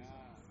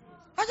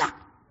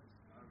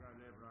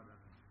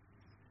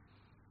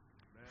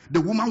 The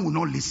woman will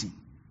not listen.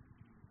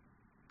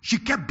 She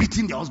kept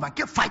beating the husband,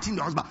 kept fighting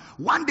the husband.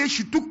 One day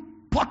she took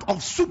pot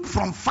of soup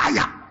from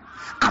fire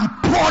and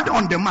poured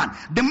on the man.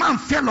 The man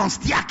fell on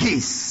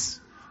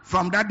staircase.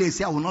 From that day, he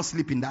said, I will not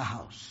sleep in that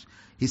house.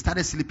 He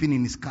started sleeping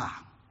in his car.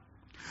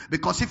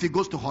 Because if he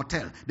goes to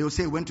hotel, they will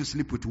say he went to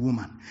sleep with a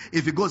woman.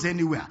 If he goes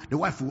anywhere, the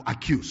wife will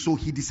accuse. So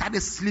he decided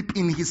to sleep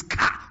in his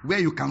car, where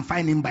you can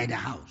find him by the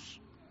house.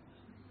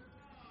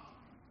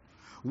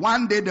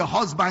 One day the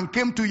husband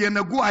came to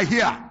Yenagua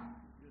here.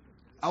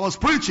 I was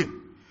preaching.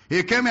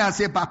 He came here and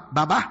said,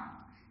 Baba,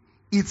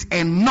 it's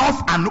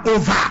enough and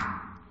over.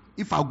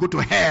 If I'll go to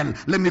hell,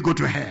 let me go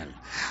to hell.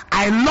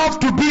 I love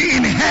to be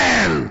in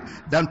hell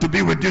than to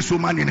be with this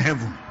woman in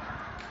heaven.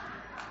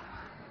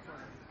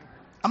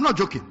 I'm not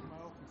joking.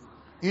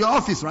 In your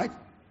office, right?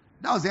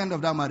 That was the end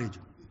of that marriage.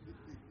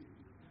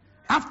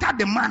 After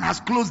the man has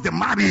closed the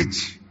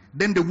marriage,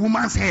 then the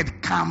woman's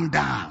head calmed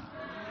down.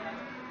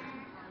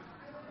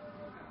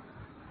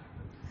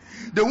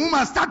 The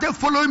woman started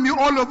following me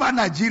all over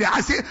Nigeria.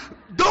 I said,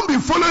 don't be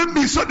following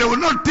me so they will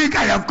not think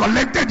I have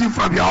collected you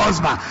from your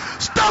husband.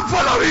 Stop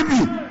following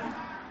me.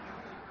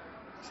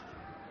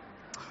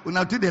 Well,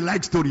 now to the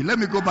light story. Let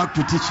me go back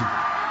to teaching.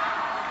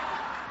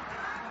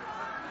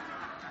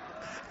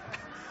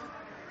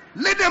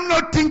 Let them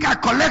not think I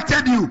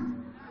collected you.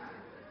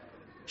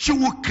 She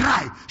will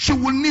cry. She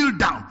will kneel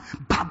down.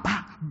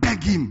 Baba,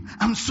 beg him.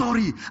 I'm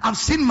sorry. I've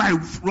seen my...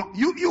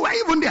 You were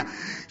even there.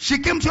 She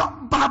came to her.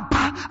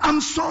 Baba,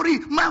 I'm sorry.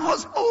 My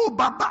husband... Oh,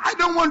 Baba, I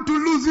don't want to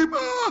lose him.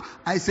 Oh.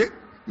 I said...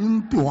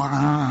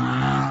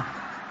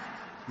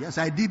 Yes,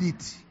 I did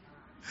it.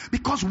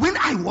 Because when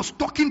I was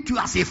talking to you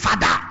as a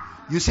father,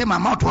 you say my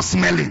mouth was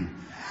smelling.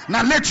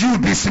 Now let you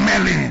be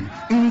smelling.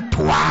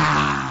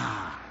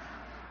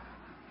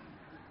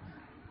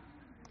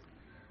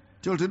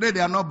 Till today,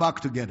 they are not back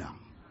together.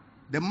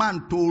 The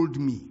man told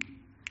me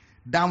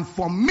that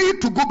for me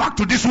to go back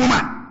to this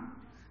woman,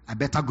 I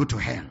better go to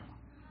hell.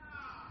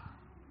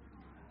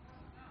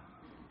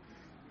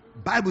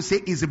 Bible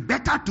says it's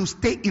better to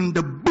stay in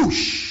the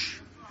bush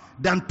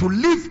than to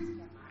live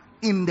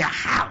in the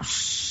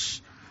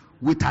house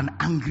with an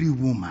angry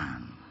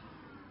woman.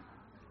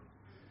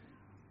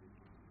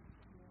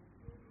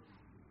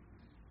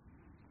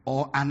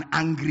 Or an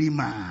angry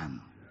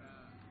man.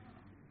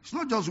 It's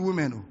not just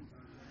women.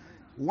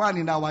 One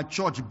in our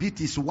church beat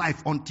his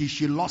wife until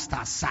she lost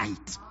her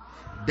sight.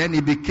 Then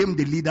he became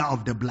the leader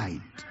of the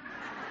blind.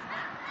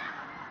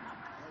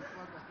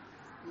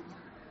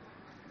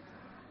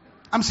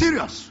 I'm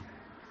serious.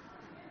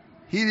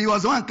 He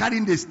was the one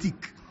carrying the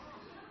stick.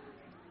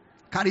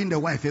 Carrying the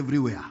wife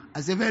everywhere.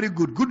 As a very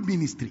good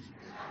ministry.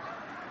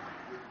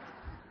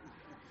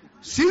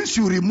 Since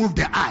you remove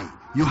the eye,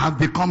 you have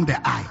become the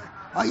eye.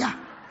 Oh yeah.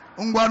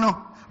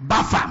 Ungwano.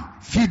 Bath them,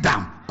 feed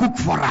them, cook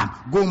for them,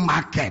 go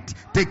market,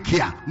 take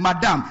care.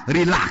 Madam,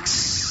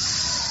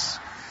 relax.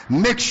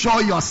 Make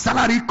sure your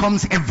salary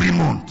comes every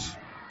month.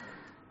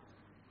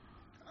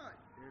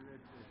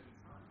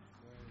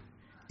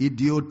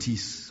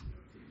 Idiotis.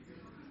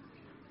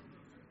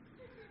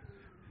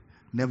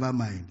 Never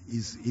mind.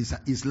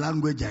 It's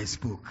language I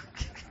spoke.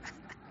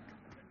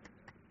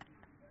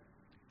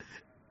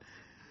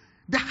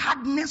 The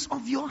hardness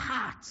of your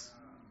heart.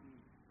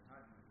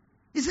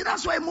 You see,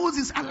 that's why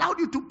Moses allowed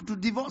you to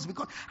divorce,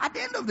 because at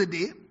the end of the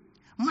day,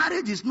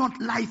 marriage is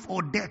not life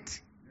or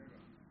death.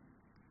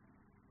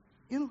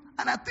 You know,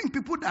 and I think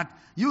people that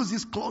use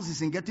these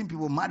clauses in getting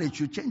people married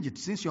should change it,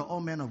 since you're all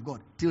men of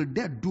God. Till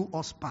death do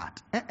us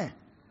part.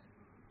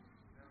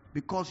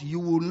 Because you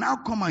will now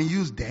come and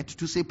use death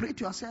to separate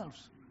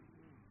yourselves.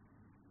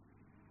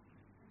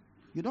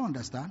 You don't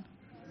understand?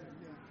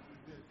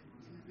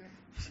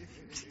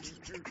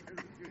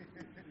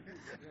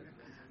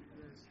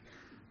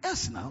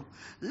 Yes, now,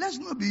 let's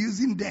not be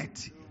using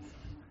death.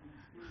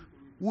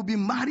 We'll be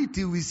married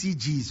till we see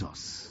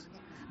Jesus.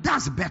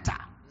 That's better.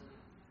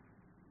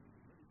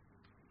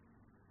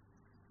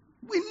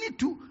 We need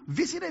to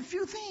visit a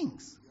few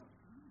things.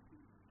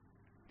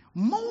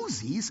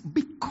 Moses,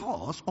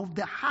 because of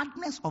the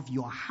hardness of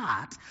your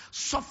heart,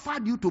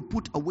 suffered you to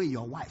put away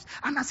your wives.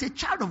 And as a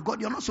child of God,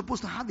 you're not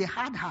supposed to have a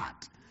hard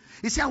heart.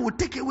 He said, I will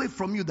take away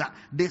from you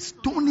the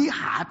stony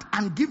heart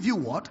and give you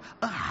what?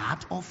 A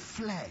heart of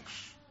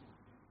flesh.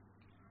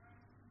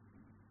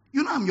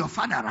 You know I'm your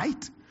father,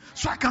 right?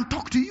 So I can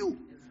talk to you.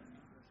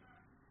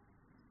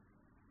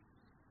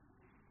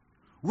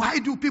 Why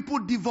do people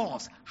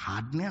divorce?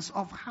 Hardness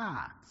of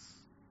hearts.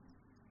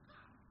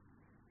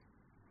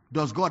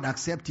 Does God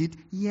accept it?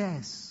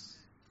 Yes.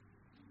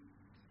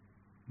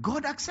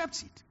 God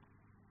accepts it.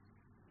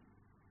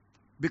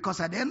 Because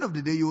at the end of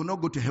the day, you will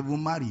not go to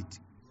heaven married.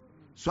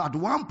 So at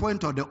one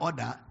point or the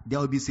other, there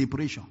will be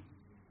separation.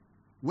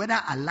 Whether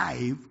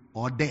alive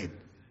or dead.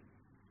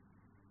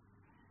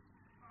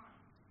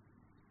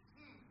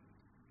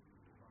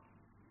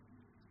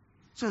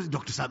 So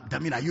Dr.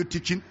 Damina,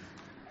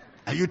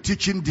 are you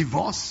teaching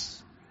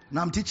divorce?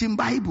 No, I'm teaching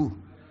Bible.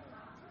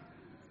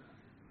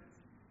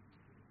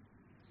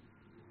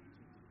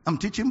 I'm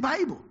teaching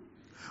Bible.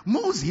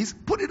 Moses,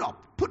 put it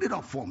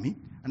up for me,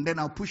 and then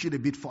I'll push it a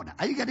bit further.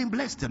 Are you getting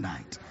blessed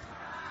tonight?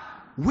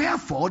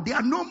 Wherefore, they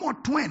are no more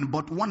twain,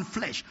 but one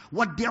flesh.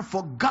 What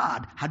therefore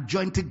God had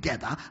joined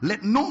together,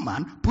 let no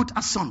man put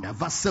asunder.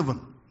 Verse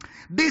 7.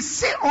 They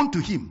say unto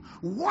him,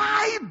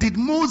 why did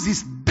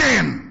Moses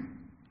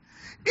then,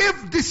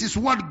 if this is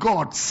what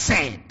God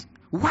said,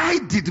 why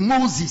did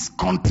Moses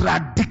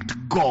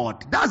contradict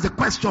God? That's the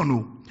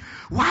question.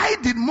 Why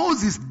did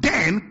Moses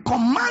then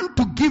command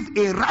to give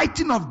a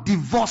writing of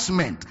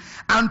divorcement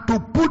and to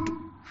put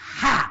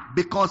her?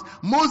 Because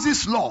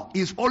Moses' law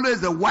is always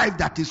the wife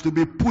that is to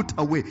be put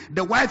away.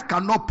 The wife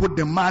cannot put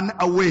the man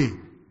away.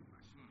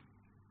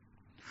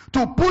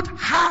 To put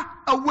her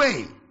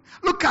away.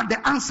 Look at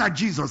the answer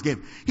Jesus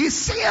gave. He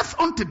saith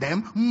unto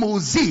them,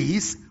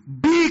 Moses,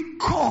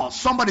 because,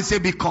 somebody say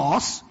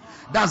because.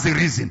 That's the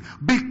reason.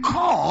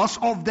 Because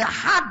of the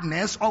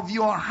hardness of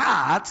your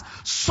hearts,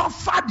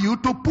 suffered you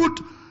to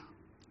put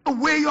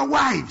away your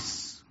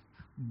wives.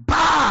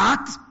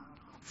 But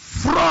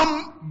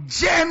from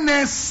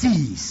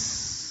Genesis,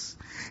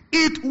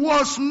 it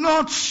was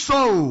not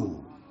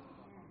so.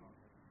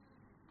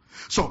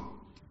 So,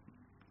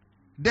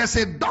 there's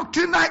a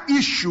doctrinal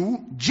issue.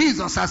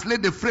 Jesus has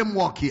laid the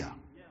framework here.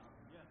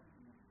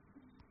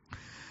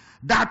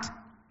 That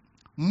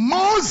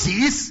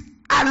Moses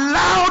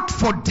allowed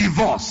for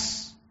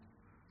divorce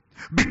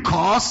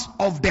because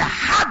of the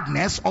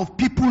hardness of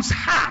people's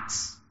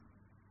hearts.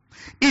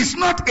 It's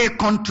not a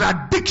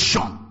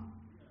contradiction.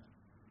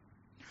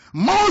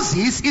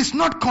 Moses is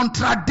not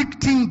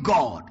contradicting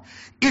God.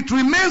 It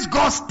remains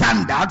God's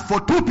standard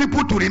for two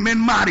people to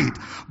remain married.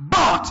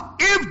 But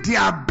if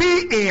there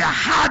be a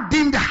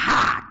hardened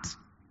heart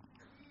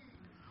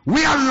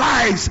where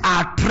lives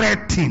are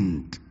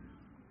threatened,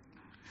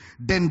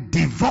 then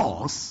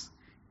divorce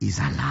is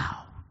allowed.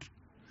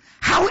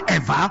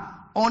 However,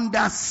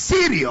 under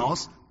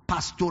serious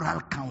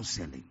pastoral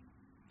counseling.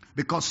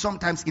 Because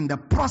sometimes in the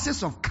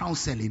process of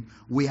counseling,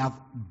 we have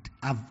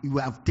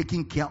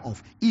taken care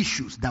of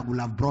issues that will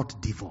have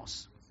brought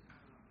divorce.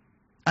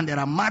 And there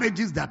are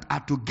marriages that are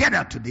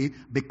together today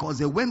because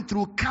they went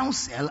through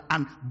counsel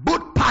and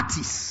both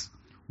parties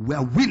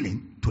were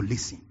willing to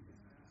listen.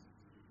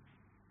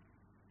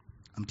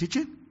 I'm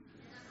teaching?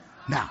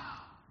 Now,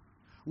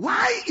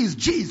 why is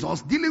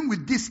Jesus dealing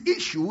with this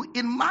issue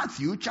in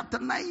Matthew chapter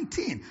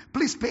 19?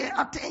 Please pay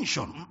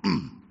attention.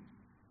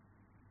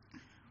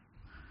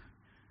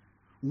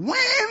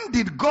 When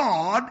did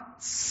God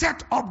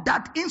set up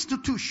that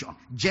institution?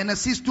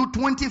 Genesis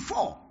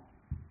 2:24.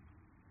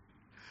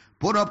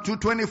 Put up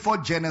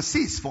 2:24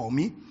 Genesis for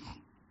me.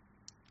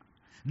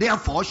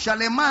 Therefore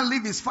shall a man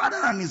leave his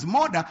father and his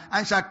mother,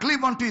 and shall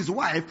cleave unto his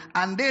wife,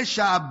 and they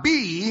shall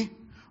be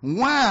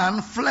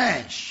one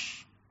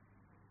flesh.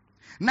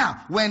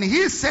 Now, when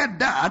he said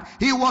that,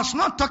 he was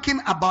not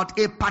talking about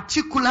a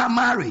particular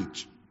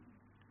marriage.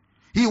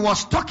 He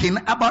was talking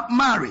about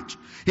marriage.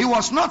 He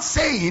was not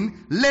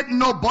saying, let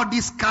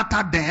nobody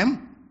scatter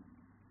them.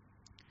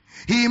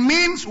 He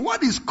means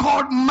what is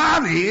called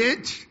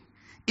marriage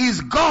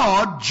is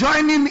God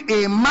joining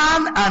a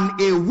man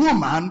and a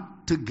woman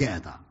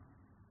together.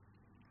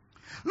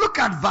 Look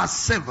at verse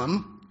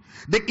 7.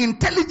 The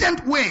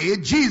intelligent way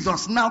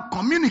Jesus now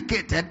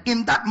communicated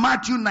in that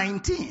Matthew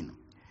 19.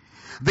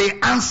 They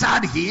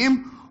answered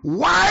him,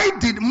 why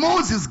did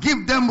Moses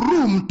give them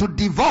room to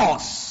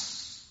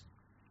divorce?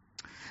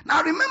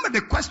 Now remember,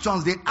 the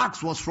questions they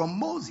asked was from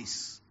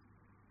Moses.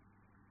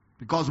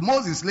 Because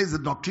Moses lays the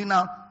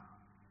doctrinal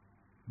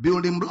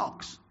building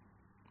blocks.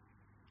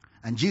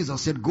 And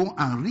Jesus said, go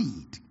and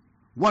read.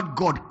 What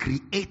God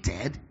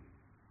created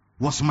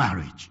was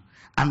marriage.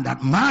 And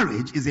that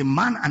marriage is a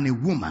man and a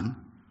woman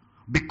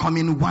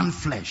becoming one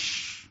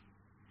flesh.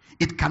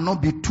 It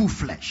cannot be two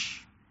flesh.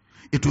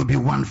 It will be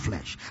one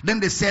flesh. Then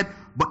they said,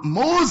 but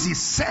Moses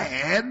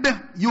said,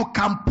 you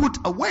can put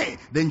away.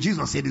 Then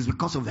Jesus said, it's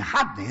because of the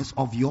hardness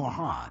of your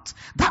heart.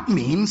 That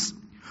means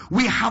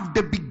we have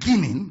the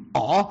beginning,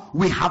 or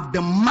we have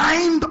the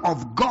mind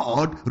of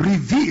God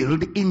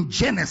revealed in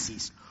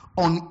Genesis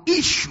on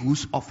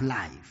issues of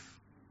life.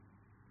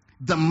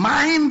 The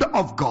mind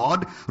of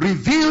God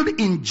revealed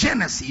in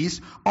Genesis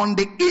on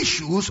the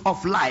issues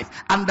of life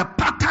and the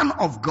pattern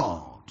of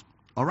God.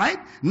 All right?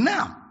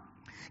 Now,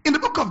 in the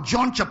book of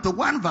John chapter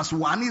 1 verse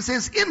 1, it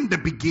says, in the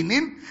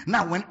beginning.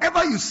 Now,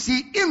 whenever you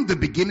see in the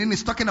beginning,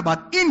 it's talking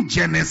about in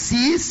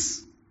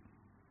Genesis.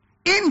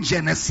 In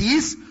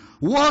Genesis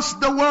was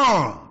the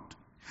Word.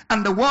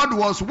 and the Word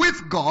was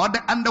with God,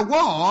 and the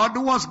Word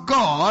was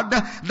God.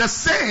 The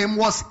same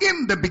was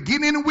in the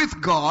beginning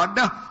with God.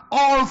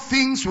 All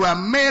things were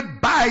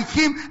made by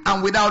him,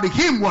 and without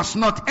him was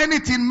not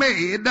anything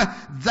made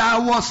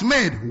that was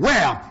made.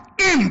 Well,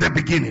 in the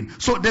beginning.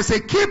 So there's a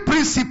key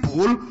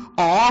principle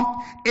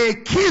or a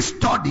key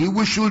study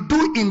we should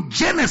do in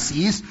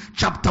Genesis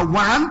chapter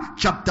 1,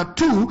 chapter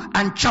 2,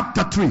 and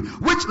chapter 3,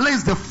 which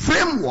lays the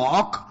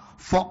framework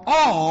for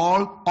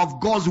all of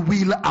God's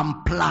will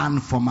and plan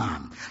for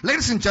man.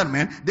 Ladies and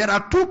gentlemen, there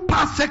are two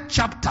perfect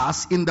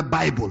chapters in the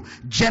Bible,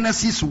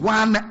 Genesis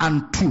 1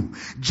 and 2.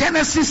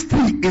 Genesis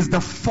 3 is the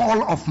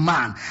fall of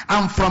man.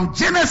 And from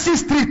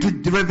Genesis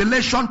 3 to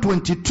Revelation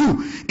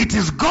 22, it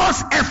is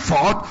God's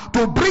effort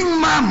to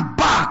bring man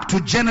back to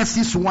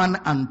Genesis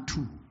 1 and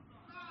 2.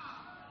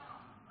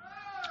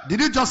 Did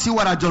you just see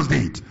what I just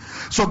did?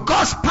 So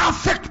God's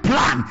perfect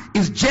plan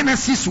is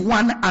Genesis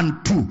 1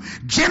 and 2.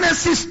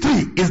 Genesis 3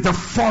 is the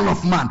fall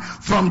of man.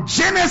 From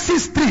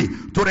Genesis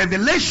 3 to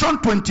Revelation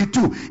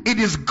 22, it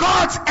is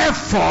God's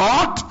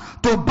effort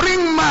to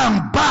bring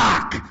man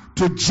back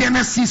to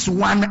Genesis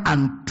 1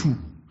 and 2,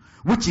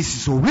 which is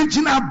his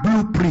original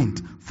blueprint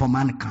for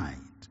mankind.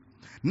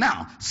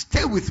 Now,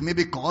 stay with me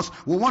because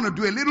we want to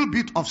do a little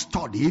bit of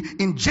study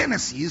in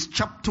Genesis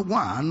chapter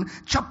 1,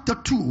 chapter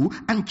 2,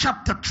 and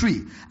chapter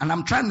 3. And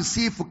I'm trying to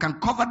see if we can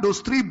cover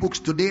those three books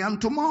today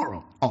and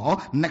tomorrow,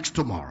 or next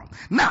tomorrow.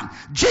 Now,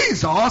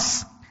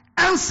 Jesus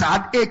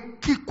answered a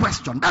key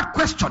question. That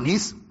question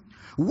is,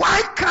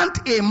 why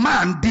can't a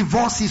man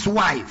divorce his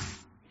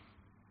wife?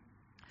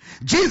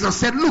 Jesus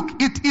said,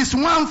 look, it is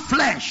one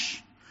flesh.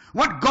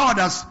 What God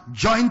has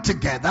joined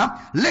together,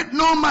 let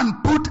no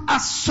man put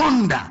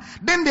asunder.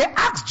 Then they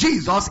asked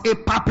Jesus a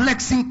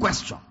perplexing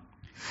question.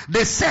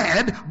 They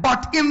said,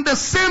 but in the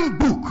same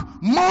book,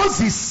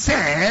 Moses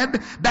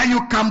said that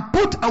you can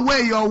put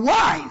away your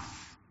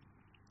wife.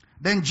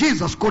 Then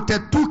Jesus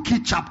quoted two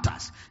key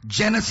chapters,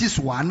 Genesis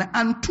 1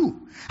 and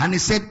 2. And he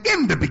said,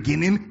 in the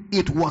beginning,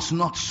 it was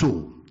not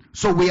so.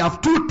 So we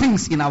have two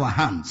things in our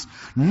hands.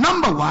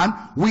 Number one,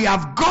 we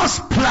have God's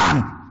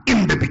plan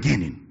in the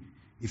beginning.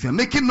 If you're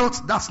making notes,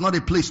 that's not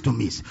a place to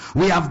miss.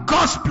 We have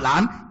God's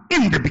plan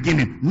in the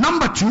beginning.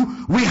 Number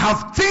two, we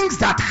have things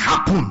that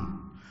happen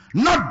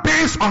not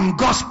based on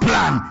God's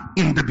plan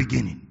in the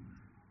beginning.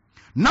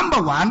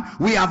 Number one,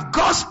 we have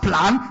God's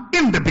plan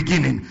in the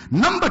beginning.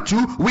 Number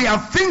two, we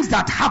have things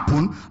that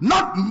happen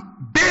not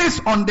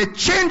based on the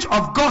change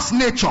of God's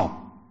nature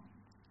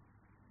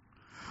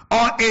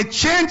or a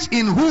change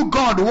in who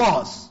God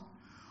was,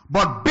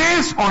 but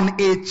based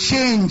on a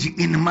change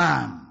in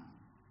man.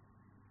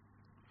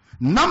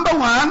 Number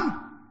one,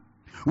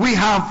 we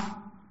have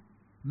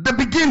the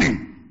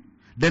beginning.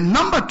 Then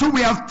number two,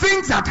 we have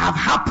things that have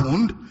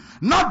happened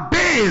not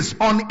based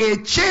on a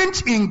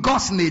change in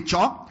God's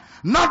nature,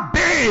 not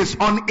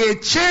based on a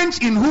change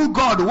in who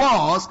God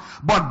was,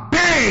 but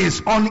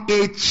based on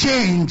a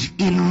change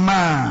in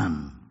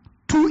man.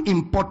 Two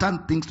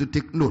important things to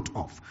take note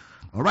of.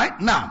 All right?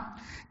 Now,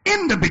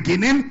 in the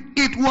beginning,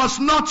 it was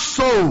not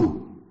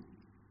so.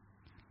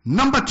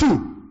 Number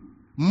two,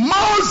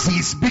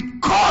 Moses,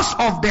 because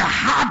of the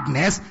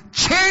hardness,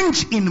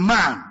 change in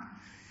man,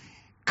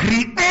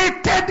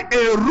 created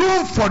a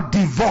room for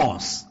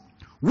divorce,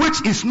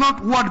 which is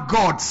not what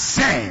God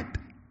said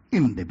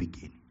in the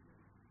beginning.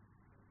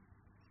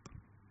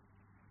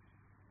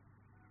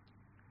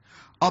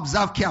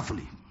 Observe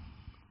carefully.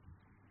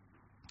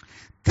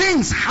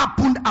 Things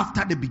happened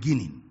after the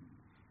beginning.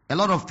 A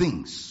lot of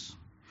things.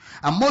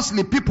 And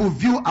mostly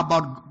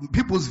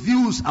people's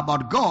views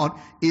about God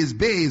is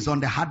based on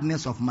the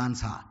hardness of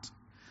man's heart.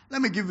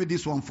 Let me give you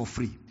this one for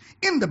free.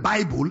 In the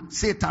Bible,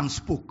 Satan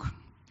spoke.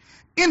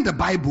 In the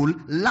Bible,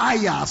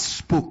 liars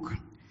spoke.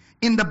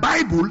 In the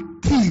Bible,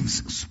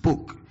 thieves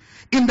spoke.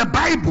 In the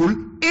Bible,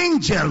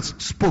 angels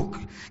spoke.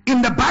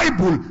 In the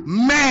Bible,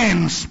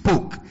 men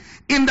spoke.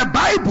 In the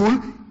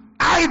Bible,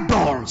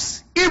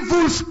 idols,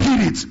 evil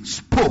spirits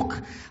spoke.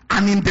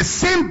 And in the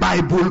same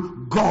Bible,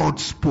 God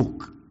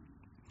spoke.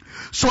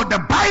 So the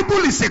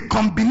Bible is a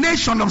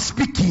combination of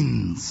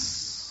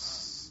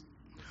speakings.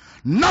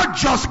 Not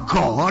just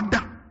God,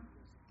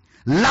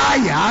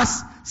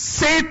 liars,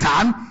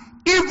 Satan,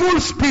 evil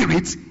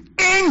spirits,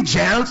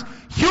 angels,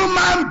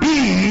 human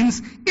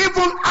beings,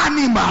 even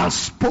animals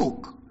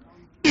spoke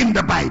in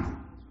the Bible.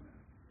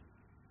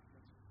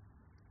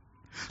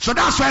 So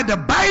that's why the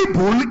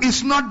Bible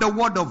is not the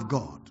Word of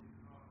God.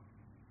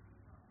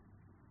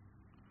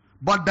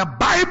 But the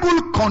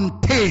Bible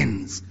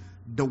contains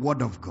the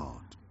Word of God.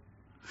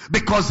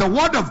 Because the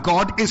Word of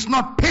God is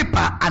not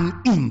paper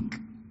and ink.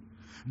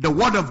 The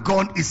Word of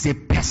God is a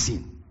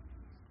person.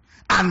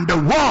 And the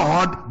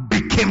Word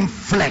became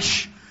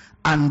flesh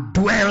and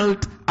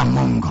dwelt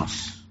among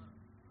us.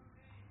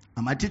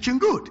 Am I teaching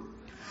good?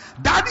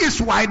 That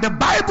is why the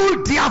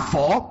Bible,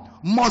 therefore,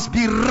 must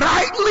be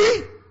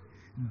rightly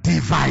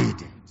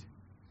divided.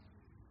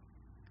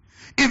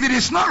 If it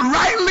is not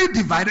rightly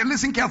divided,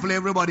 listen carefully,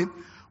 everybody.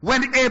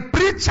 When a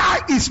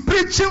preacher is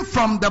preaching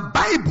from the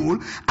Bible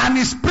and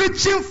is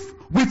preaching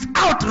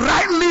without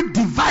rightly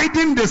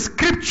dividing the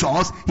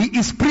scriptures, he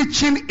is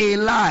preaching a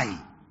lie.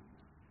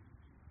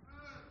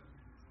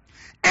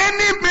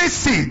 Any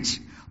message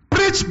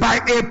preached by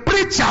a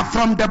preacher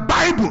from the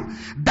Bible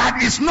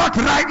that is not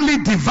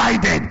rightly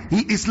divided,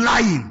 he is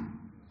lying.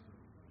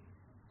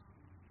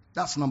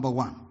 That's number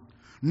one.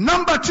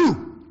 Number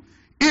two,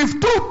 if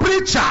two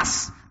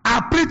preachers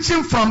are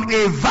preaching from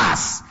a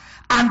verse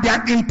and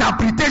their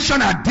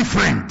interpretation are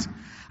different,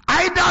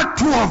 either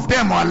two of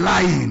them are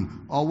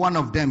lying or one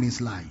of them is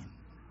lying.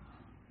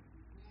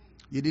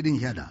 You didn't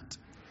hear that.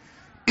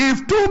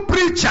 If two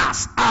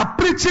preachers are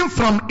preaching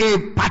from a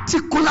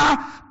particular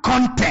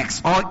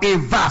context or a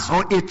verse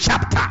or a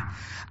chapter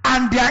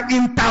and their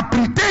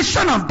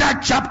interpretation of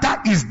that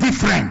chapter is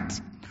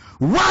different,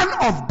 one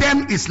of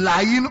them is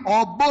lying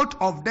or both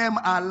of them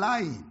are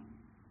lying.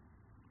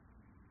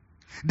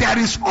 There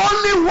is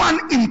only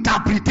one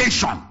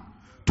interpretation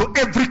to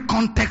every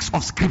context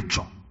of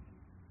scripture.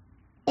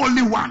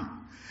 Only one.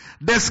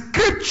 The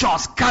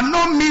scriptures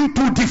cannot mean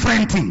two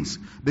different things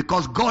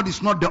because God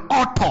is not the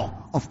author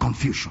of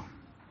confusion.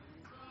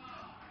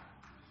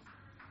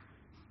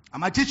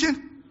 Am I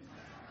teaching?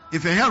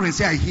 If you're hearing,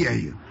 say I hear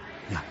you.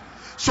 Yeah.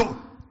 So,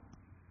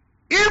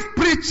 if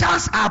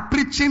preachers are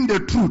preaching the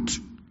truth,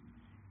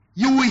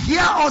 you will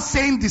hear us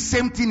saying the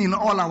same thing in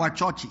all our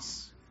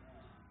churches.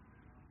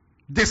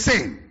 The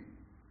same.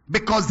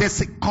 Because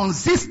there's a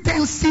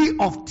consistency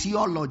of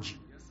theology.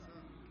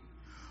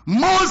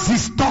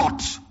 Moses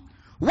taught.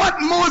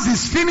 What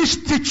Moses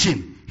finished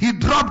teaching, he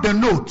dropped the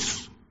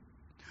notes.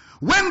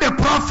 When the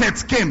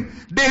prophets came,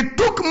 they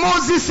took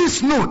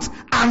Moses' notes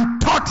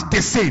and taught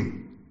the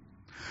same.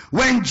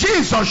 When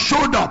Jesus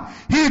showed up,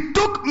 he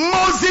took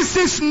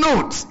Moses'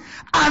 notes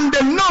and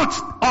the notes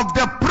of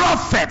the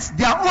prophets,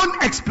 their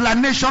own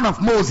explanation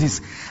of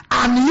Moses,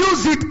 and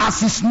used it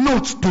as his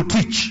notes to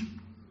teach.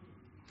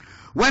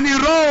 When he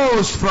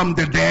rose from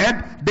the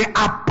dead, the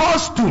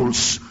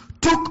apostles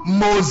took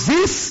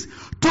Moses,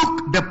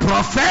 took the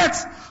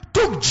prophets,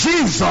 took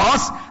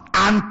Jesus,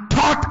 and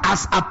taught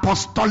as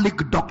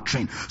apostolic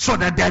doctrine, so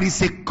that there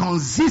is a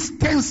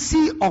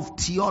consistency of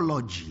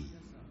theology.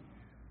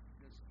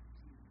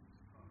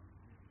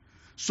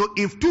 So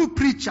if two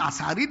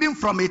preachers are reading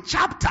from a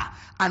chapter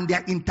and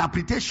their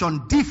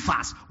interpretation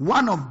differs,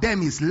 one of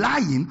them is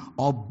lying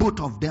or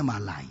both of them are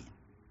lying.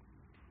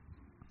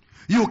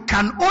 You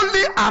can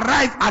only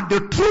arrive at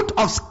the truth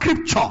of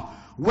scripture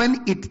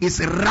when it is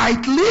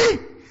rightly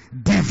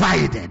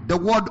divided. The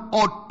word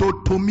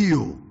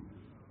autotomio.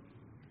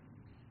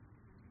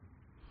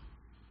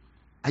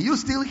 Are you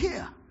still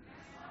here?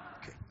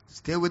 Okay.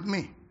 Stay with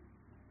me.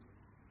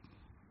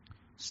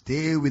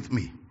 Stay with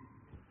me.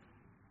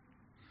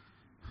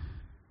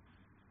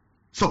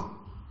 So,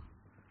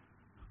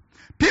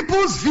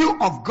 people's view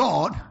of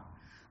God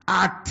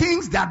are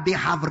things that they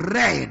have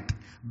read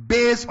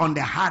based on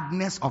the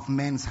hardness of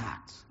men's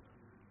hearts.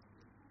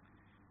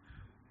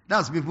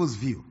 That's people's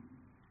view.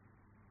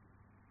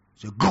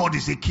 So God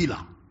is a killer.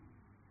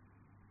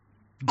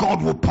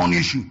 God will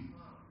punish you.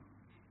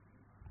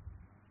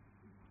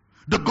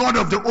 The God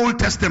of the Old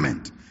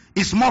Testament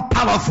is more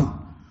powerful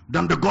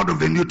than the God of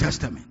the New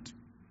Testament.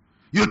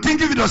 You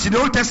think if it was in the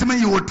Old Testament,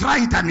 you would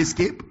try it and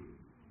escape?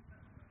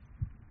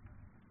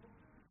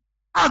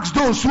 Ask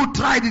those who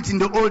tried it in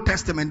the Old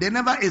Testament. They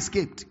never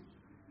escaped.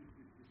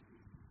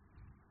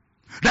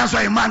 That's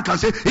why a man can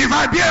say, if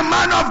I be a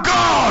man of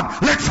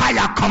God, let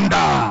fire come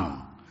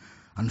down.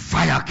 And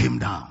fire came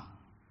down.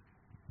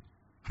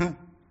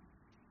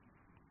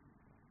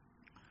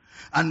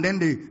 And then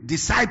the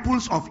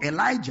disciples of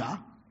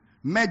Elijah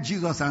met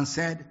Jesus and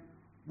said,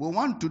 we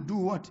want to do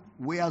what?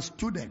 We are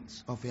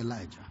students of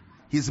Elijah.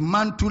 His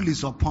mantle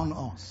is upon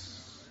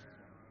us.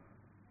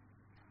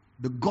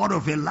 The God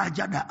of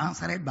Elijah that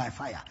answered by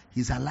fire,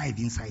 he's alive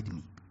inside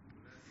me.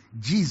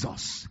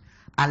 Jesus,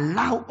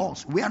 allow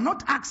us. We are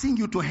not asking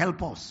you to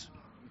help us.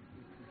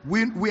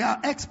 We are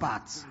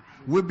experts.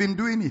 We've been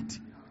doing it.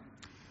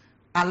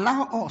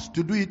 Allow us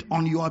to do it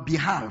on your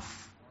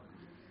behalf.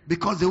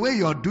 Because the way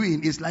you're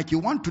doing is like you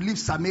want to leave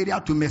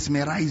Samaria to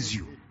mesmerize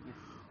you.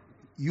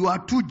 You are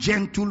too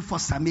gentle for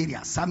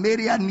Samaria.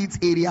 Samaria needs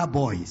area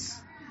boys.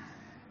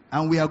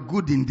 And we are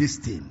good in this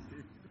thing.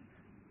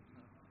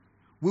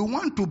 We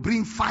want to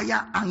bring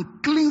fire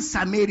and clean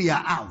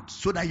Samaria out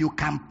so that you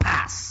can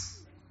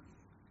pass.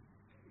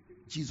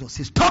 Jesus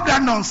says, stop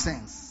that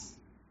nonsense.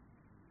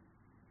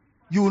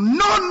 You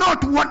know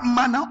not what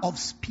manner of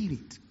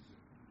spirit.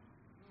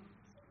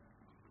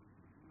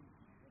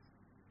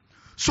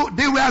 So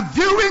they were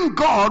viewing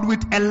God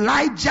with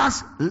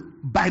Elijah's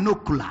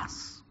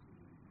binoculars.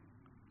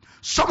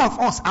 Some of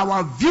us,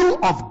 our view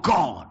of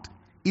God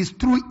is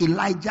through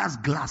Elijah's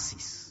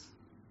glasses.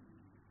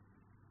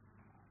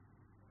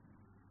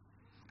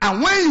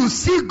 And when you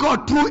see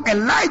God through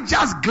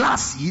Elijah's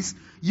glasses,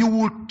 you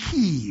will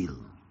kill.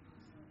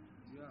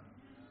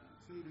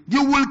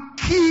 You will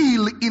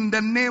kill in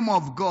the name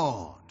of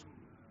God.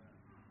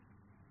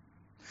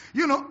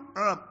 You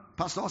know,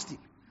 Pastor Austin,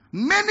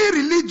 many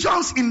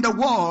religions in the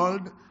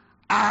world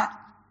are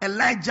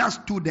Elijah's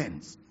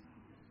students.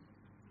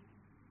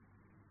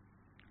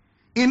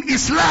 In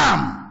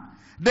Islam,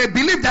 they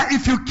believe that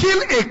if you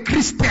kill a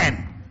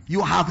Christian,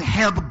 you have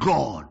helped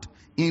God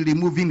in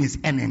removing his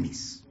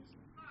enemies.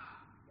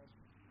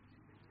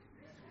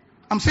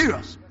 I'm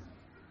serious.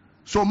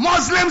 So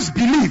Muslims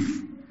believe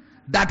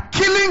that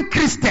killing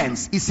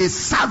Christians is a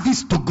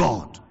service to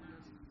God.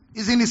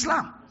 It's in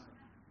Islam.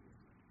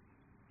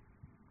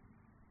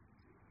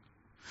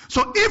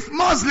 So if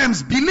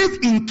Muslims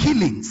believe in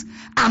killings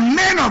and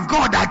men of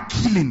God are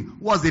killing,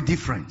 what's the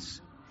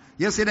difference?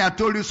 Yesterday I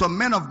told you some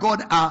men of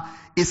God are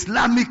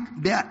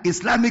they are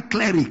Islamic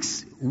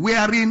clerics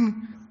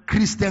wearing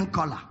Christian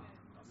collar.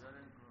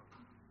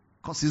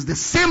 Because it's the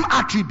same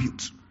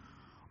attribute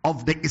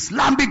of the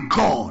Islamic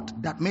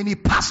God that many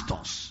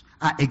pastors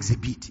are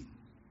exhibiting.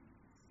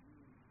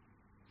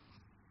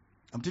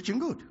 I'm teaching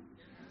good.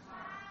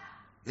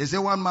 They say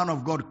one man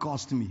of God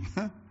cursed me.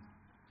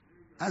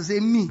 I say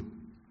me.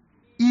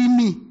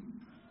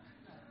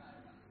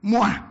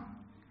 Moi.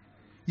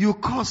 You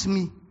curse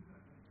me.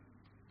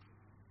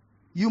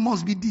 You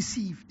must be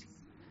deceived.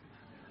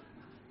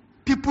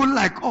 People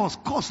like us,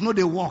 curse no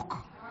they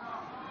walk.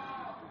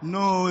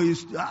 No,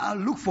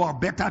 look for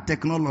better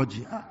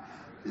technology.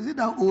 Is it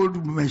that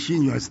old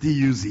machine you are still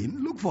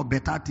using? Look for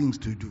better things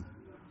to do.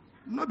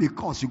 Not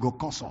because you go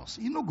curse us.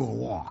 You no go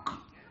walk.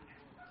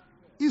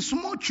 It's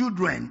small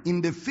children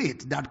in the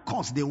faith that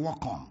curse they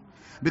walk on.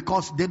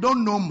 Because they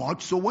don't know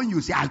much. So when you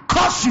say, I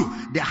curse you,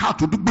 they have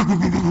to do.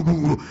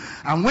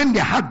 And when they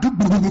have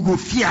to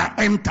fear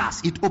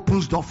enters, it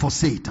opens door for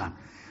Satan.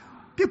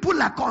 People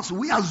like us,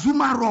 we are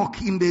Zuma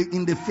rock in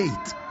the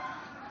faith.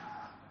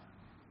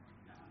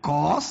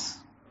 Curse?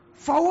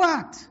 For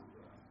what?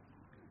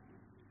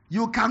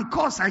 You can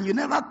curse and you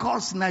never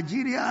curse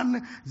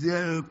Nigerian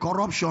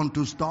corruption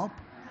to stop.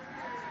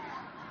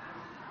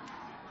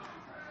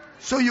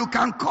 So you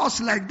can curse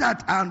like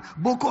that, and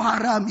Boko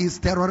Haram is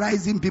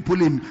terrorizing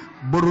people in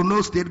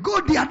Borno State.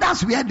 Go there,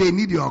 that's where they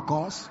need your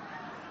curse.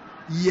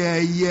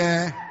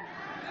 Yeah.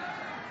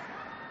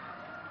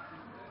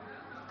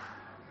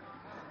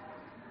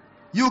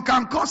 You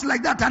can curse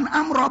like that, and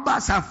armed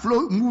robbers are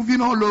moving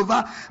all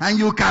over, and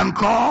you can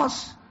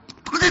curse.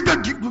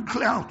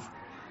 Clear out.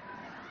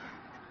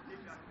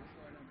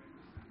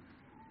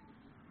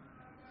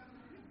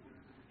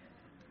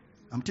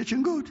 I'm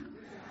teaching good.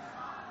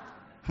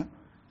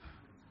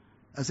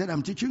 I said,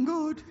 I'm teaching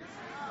good.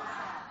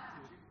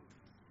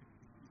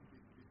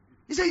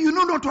 He said, you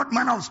know not what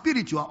manner of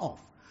spirit you are of.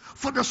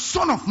 For the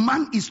Son of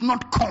Man is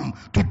not come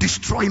to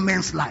destroy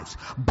men's lives,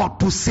 but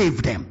to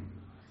save them.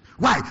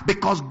 Why?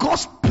 Because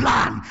God's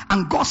plan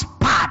and God's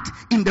part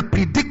in the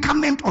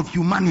predicament of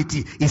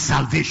humanity is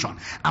salvation.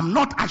 I'm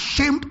not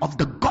ashamed of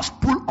the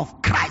gospel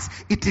of Christ.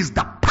 It is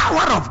the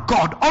power of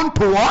God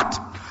unto what?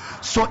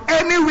 So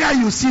anywhere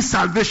you see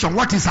salvation,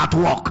 what is at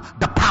work?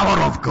 The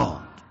power of God.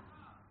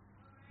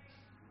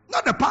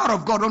 Not the power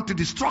of God unto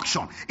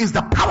destruction. It's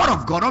the power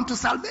of God unto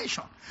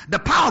salvation. The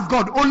power of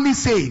God only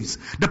saves.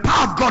 The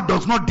power of God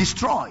does not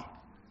destroy.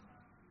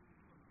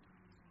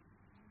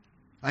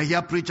 I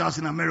hear preachers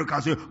in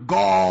America say,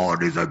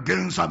 God is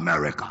against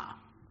America.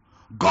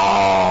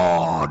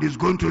 God is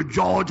going to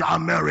judge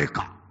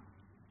America.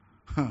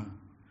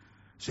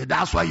 So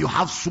that's why you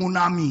have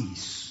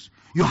tsunamis.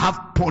 You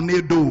have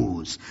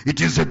tornadoes.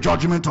 It is the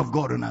judgment of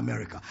God in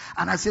America.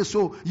 And I say,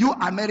 so you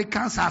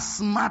Americans are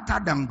smarter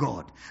than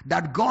God.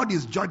 That God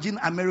is judging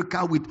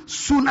America with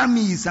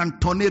tsunamis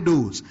and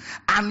tornadoes.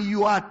 And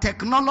your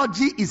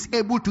technology is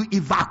able to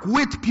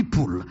evacuate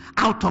people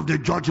out of the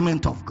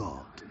judgment of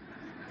God.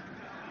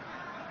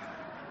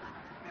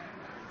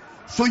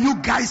 So you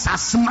guys are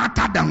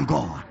smarter than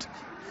God.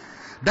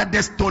 That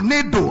there's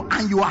tornado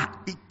and your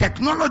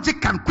technology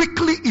can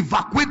quickly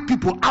evacuate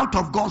people out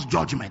of God's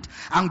judgment,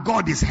 and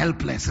God is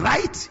helpless,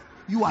 right?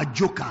 You are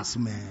jokers,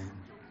 man.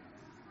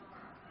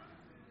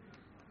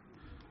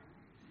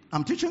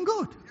 I'm teaching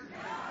good.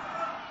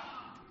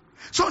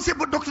 So say,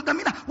 but Dr.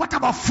 Damina, what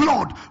about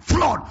flood?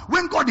 Flood.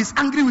 When God is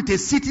angry with a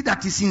city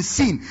that is in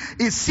sin,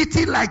 a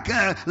city like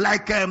that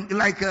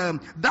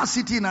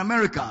city in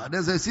America.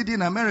 There's a city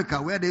in America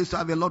where they used to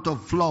have a lot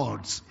of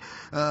floods.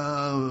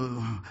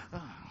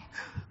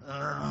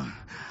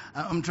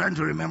 I'm trying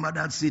to remember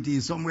that city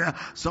somewhere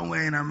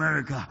in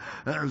America.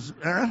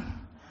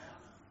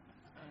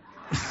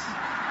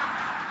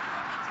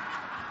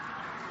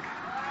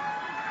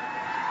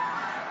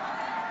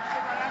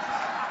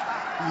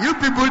 You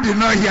people did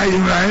not hear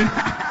him, right?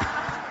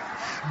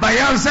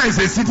 Bayelsa is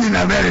a city in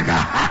America.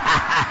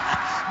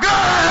 Go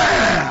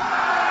ahead.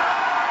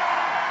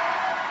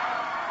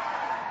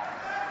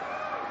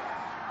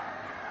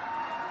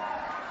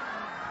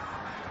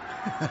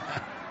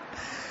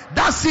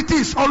 That city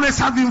is always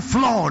having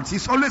floods.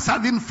 It's always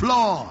having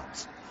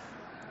floods.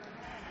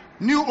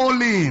 New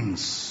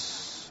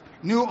Orleans.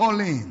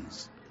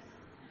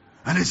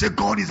 And they say,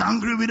 God is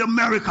angry with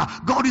America.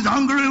 God is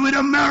angry with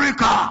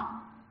America.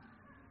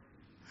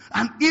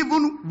 And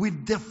even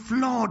with the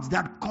floods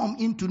that come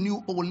into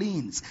New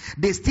Orleans,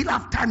 they still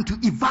have time to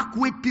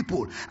evacuate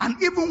people.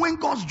 And even when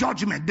God's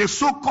judgment, the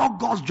so-called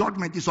God's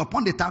judgment is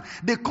upon the town,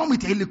 they come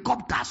with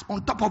helicopters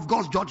on top of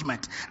God's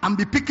judgment and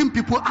be picking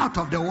people out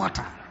of the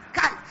water.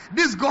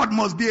 This God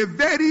must be a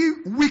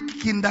very weak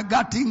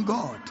kindergarten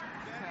God.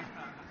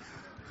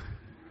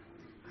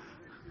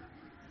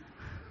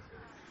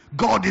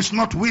 God is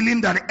not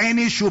willing that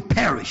any should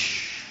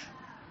perish,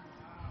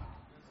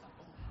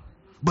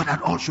 but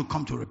that all should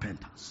come to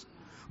repentance.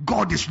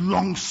 God is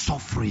long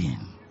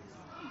suffering.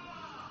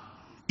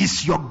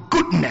 It's your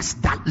goodness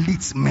that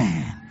leads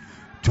men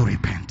to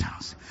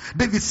repentance.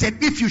 David said,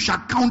 if you shall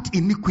count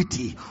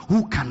iniquity,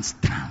 who can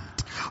stand?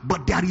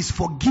 But there is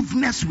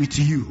forgiveness with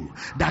you,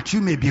 that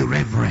you may be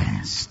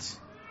reverenced.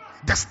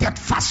 The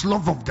steadfast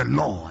love of the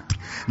Lord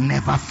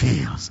never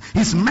fails.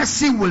 His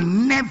mercy will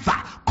never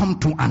come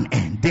to an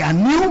end. They are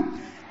new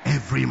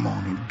every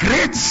morning.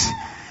 Great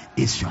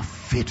is your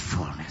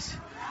faithfulness.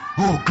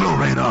 Oh,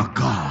 glory to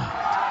God.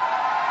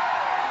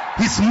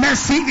 His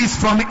mercy is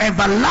from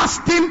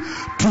everlasting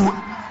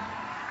to...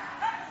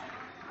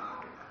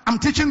 I'm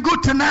teaching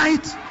good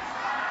tonight.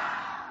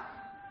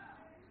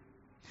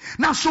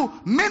 Now, so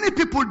many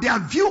people, their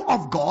view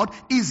of God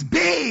is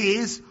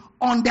based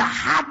on the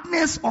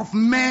hardness of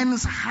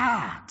men's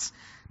hearts.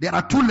 There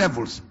are two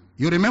levels.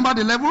 You remember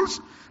the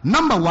levels?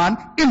 Number one,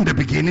 in the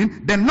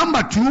beginning. Then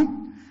number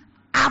two,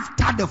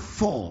 after the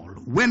fall,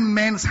 when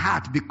men's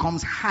heart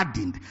becomes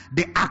hardened,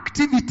 the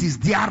activities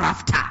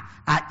thereafter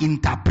are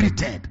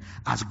interpreted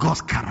as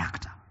God's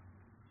character,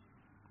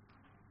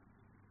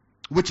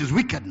 which is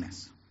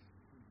wickedness.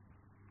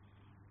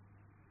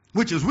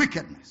 Which is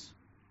wickedness.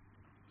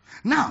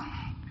 Now,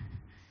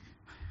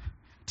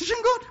 teaching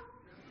good?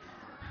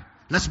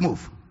 Let's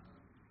move.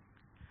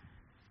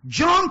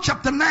 John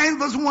chapter 9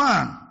 verse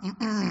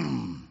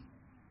 1.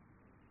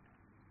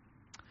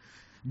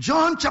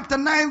 John chapter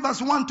 9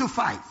 verse 1 to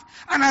 5.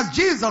 And as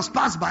Jesus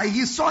passed by,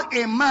 he saw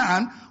a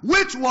man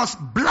which was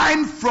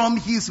blind from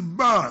his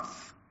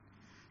birth.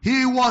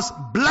 He was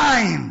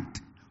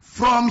blind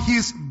from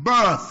his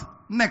birth.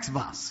 Next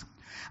verse.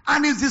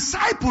 And his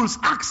disciples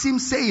asked him,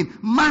 saying,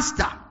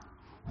 Master,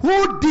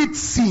 who did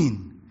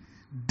sin,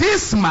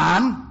 this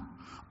man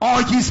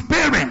or his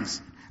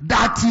parents,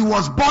 that he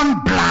was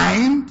born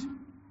blind?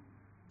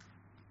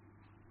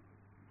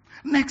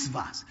 Next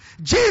verse.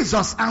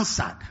 Jesus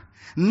answered,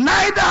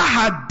 neither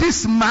had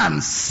this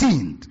man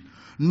sinned,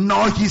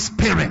 nor his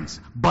parents,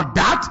 but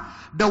that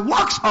the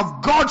works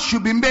of God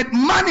should be made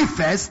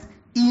manifest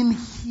in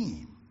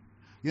him.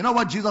 You know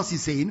what Jesus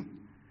is saying?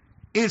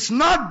 It's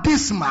not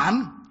this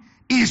man,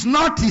 it's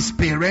not his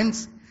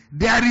parents,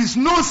 there is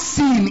no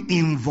sin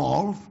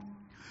involved.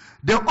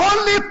 The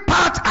only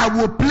part I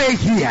will play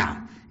here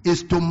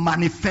is to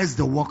manifest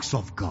the works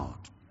of God.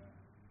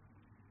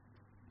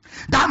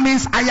 That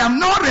means I am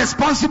not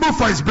responsible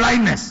for his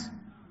blindness.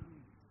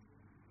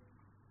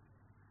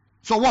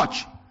 So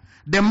watch.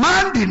 The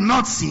man did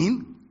not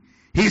sin,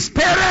 his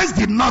parents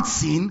did not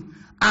sin,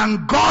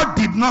 and God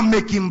did not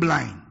make him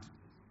blind.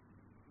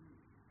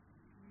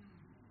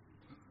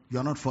 You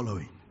are not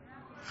following.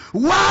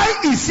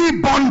 Why is he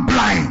born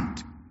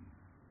blind?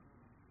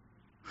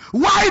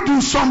 Why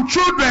do some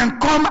children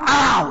come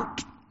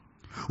out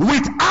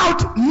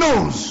without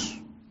nose?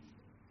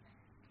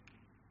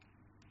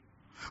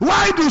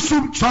 Why do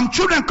some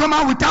children come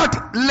out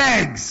without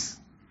legs?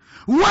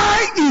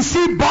 Why is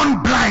he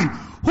born blind?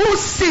 Who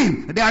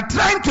sinned? They are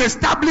trying to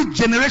establish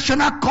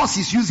generational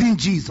curses using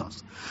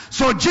Jesus.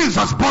 So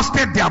Jesus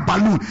busted their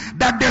balloon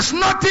that there's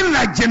nothing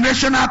like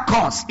generational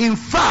curse. In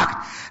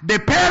fact, the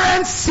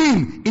parent's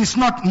sin is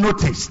not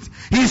noticed.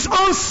 His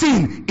own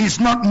sin is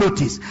not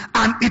noticed.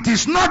 And it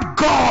is not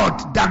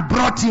God that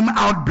brought him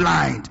out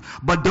blind.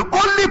 But the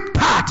only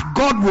part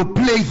God will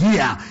play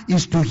here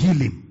is to heal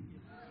him.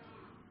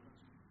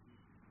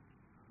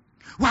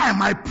 Why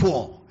am I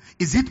poor?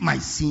 Is it my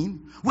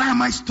sin? Why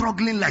am I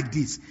struggling like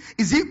this?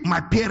 Is it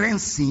my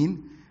parents'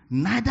 sin?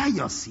 Neither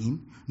your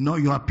sin, nor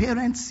your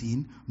parents'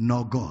 sin,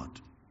 nor God.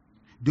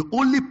 The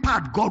only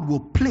part God will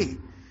play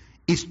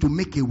is to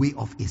make a way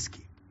of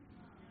escape.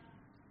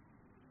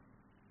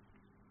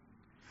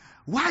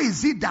 Why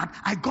is it that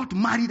I got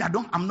married, I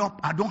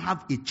don't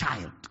have a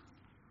child?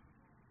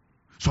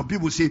 Some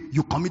people say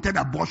you committed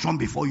abortion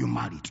before you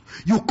married.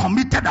 You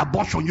committed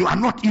abortion, you are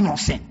not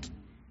innocent.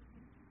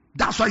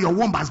 That's why your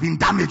womb has been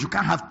damaged, you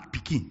can't have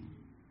pikin.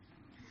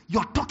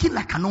 You're talking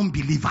like an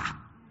unbeliever.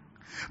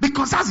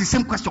 Because that's the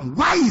same question.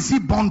 Why is he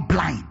born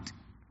blind?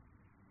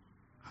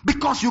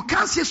 Because you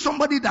can't see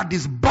somebody that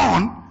is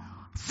born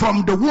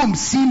from the womb,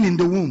 sin in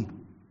the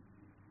womb.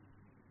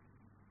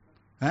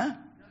 Huh?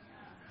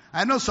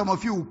 I know some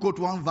of you will quote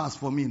one verse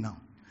for me now.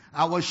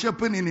 I was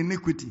shapen in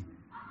iniquity,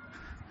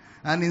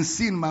 and in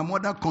sin my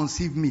mother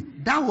conceived me.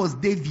 That was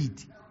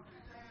David.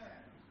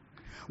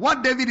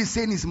 What David is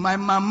saying is, my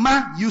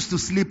mama used to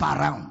sleep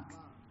around.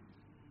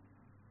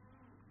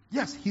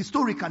 Yes,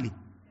 historically,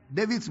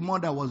 David's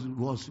mother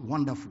was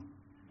wonderful.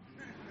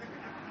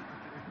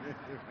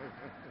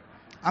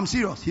 I'm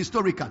serious,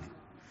 historically.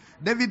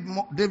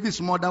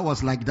 David's mother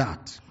was like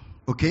that.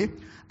 Okay?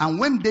 And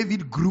when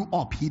David grew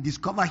up, he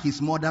discovered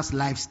his mother's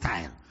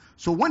lifestyle.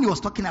 So when he was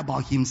talking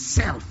about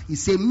himself, he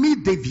said, me,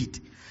 David,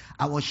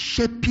 I was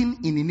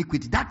shaping in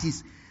iniquity. That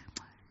is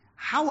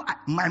how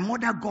my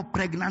mother got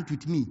pregnant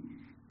with me.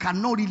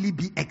 Cannot really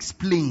be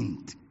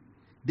explained.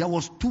 There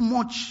was too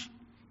much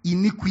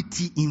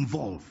iniquity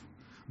involved.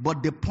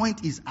 But the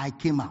point is, I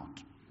came out.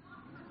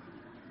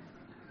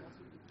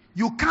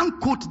 You can't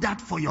quote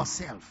that for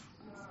yourself.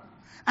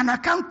 And I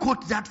can't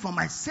quote that for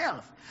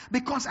myself.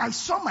 Because I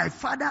saw my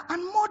father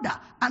and mother.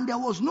 And there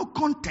was no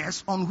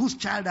contest on whose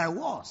child I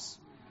was.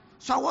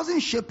 So I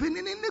wasn't shaping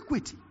in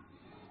iniquity.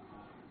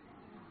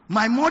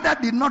 My mother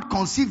did not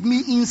conceive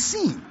me in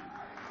sin.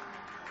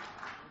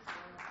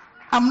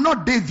 I'm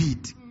not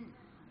David.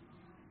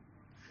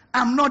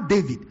 I'm not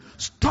David.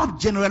 Stop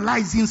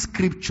generalizing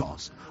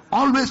scriptures.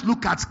 Always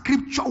look at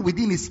scripture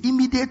within its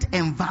immediate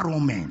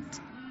environment.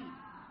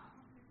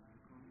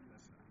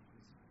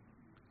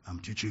 I'm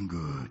teaching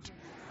good.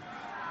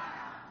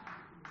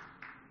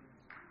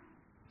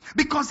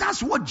 Because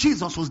that's what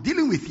Jesus was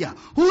dealing with here.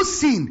 Who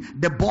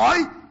sinned? The boy?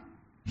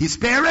 His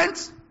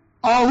parents?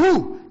 Or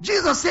who?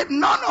 Jesus said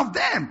none of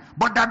them,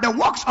 but that the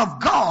works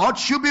of God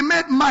should be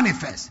made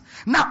manifest.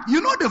 Now,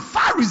 you know the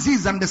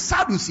Pharisees and the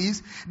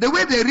Sadducees, the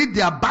way they read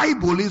their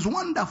Bible is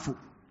wonderful.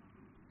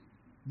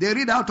 They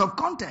read out of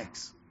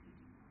context.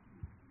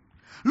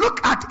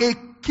 Look at a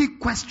key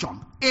question.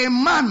 A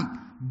man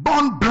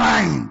born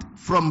blind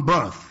from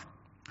birth.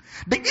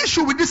 The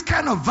issue with this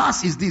kind of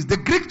verse is this. The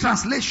Greek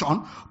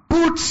translation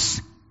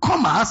puts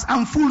commas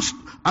and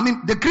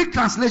the Greek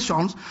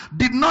translations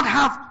did not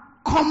have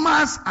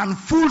commas and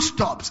full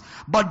stops,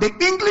 but the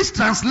English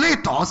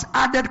translators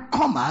added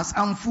commas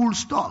and full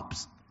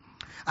stops.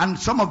 And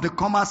some of the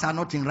commas are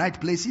not in right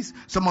places.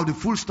 Some of the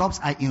full stops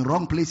are in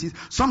wrong places.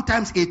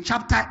 Sometimes a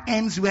chapter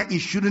ends where it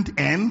shouldn't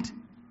end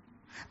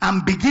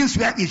and begins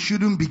where it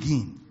shouldn't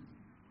begin.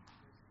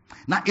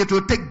 Now, it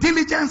will take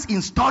diligence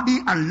in study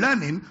and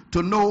learning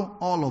to know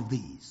all of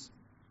these.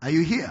 Are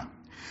you here?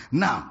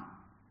 Now,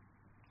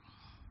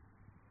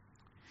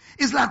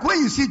 it's like when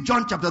you see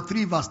John chapter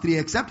 3 verse 3,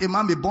 except a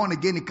man be born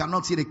again, he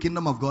cannot see the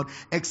kingdom of God,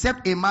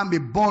 except a man be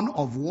born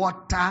of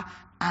water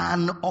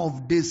and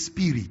of the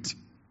Spirit.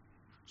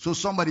 So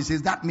somebody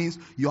says that means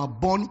you are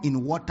born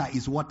in water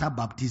is water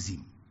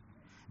baptism.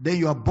 Then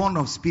you are born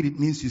of Spirit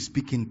means you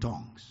speak in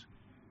tongues.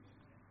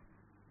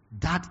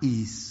 That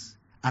is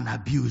an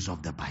abuse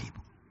of the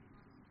Bible.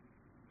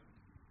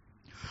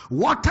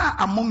 Water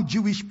among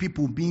Jewish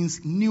people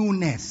means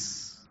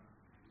newness.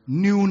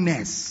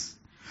 Newness.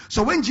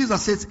 So when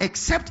Jesus says,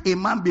 except a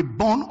man be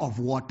born of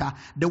water,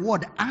 the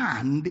word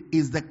and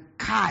is the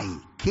Kai,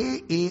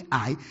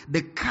 K-A-I,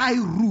 the Kai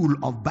rule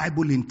of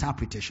Bible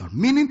interpretation.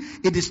 Meaning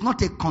it is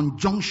not a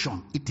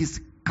conjunction, it is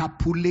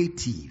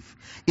copulative.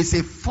 It's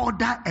a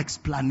further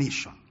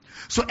explanation.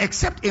 So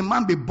except a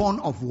man be born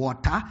of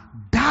water,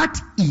 that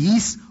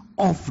is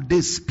of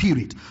the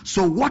Spirit.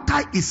 So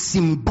water is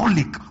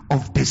symbolic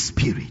of the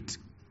Spirit.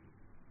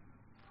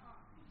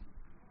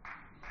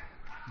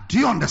 Do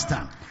you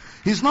understand?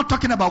 He's not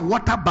talking about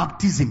water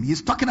baptism.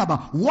 He's talking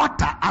about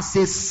water as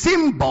a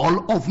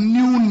symbol of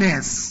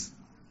newness.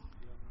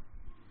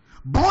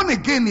 Born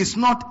again is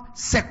not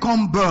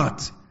second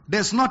birth.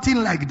 There's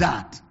nothing like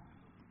that.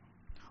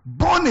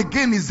 Born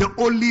again is the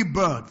only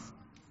birth.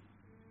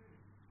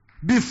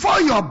 Before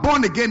you are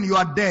born again, you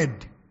are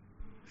dead.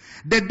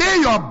 The day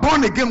you are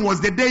born again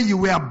was the day you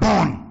were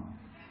born.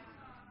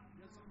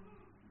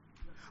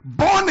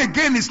 Born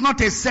again is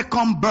not a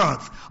second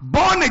birth.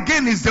 Born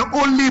again is the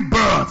only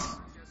birth.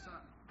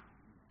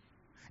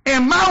 A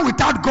man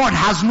without God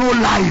has no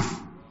life.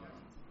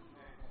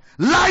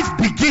 Life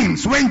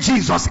begins when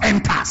Jesus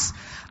enters.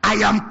 I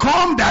am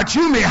come that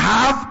you may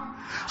have.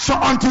 So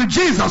until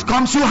Jesus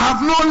comes, you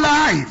have no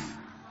life.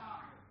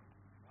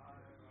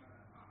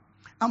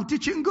 I'm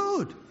teaching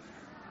good.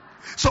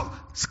 So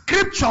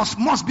scriptures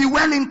must be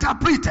well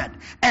interpreted.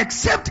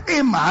 Except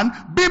a man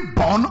be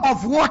born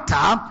of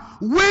water,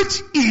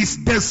 which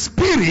is the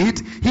Spirit,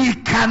 he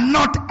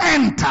cannot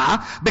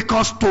enter,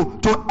 because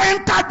to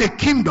enter the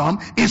kingdom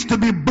is to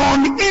be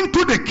born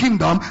into the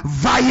kingdom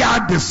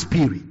via the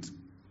Spirit.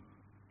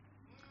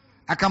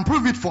 I can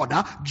prove it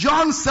further.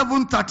 John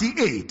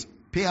 7:38.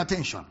 Pay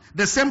attention.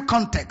 The same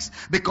context.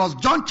 Because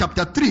John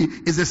chapter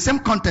 3 is the same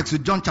context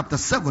with John chapter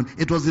 7.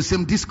 It was the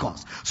same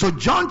discourse. So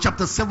John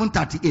chapter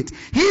 7:38.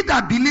 He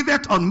that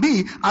believeth on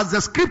me, as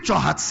the scripture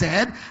hath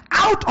said,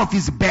 out of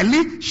his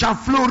belly shall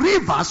flow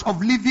rivers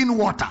of living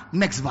water.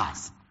 Next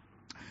verse.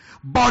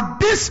 But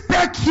this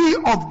spake he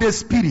of the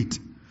Spirit.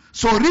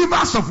 So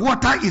rivers of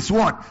water is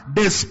what?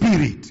 The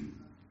Spirit.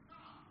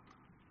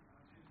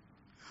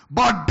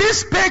 But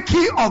this spake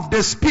he of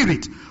the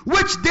Spirit,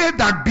 which they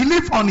that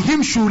believe on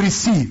him should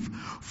receive.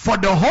 For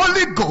the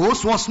Holy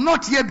Ghost was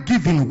not yet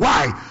given.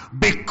 Why?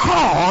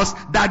 Because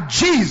that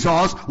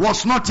Jesus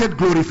was not yet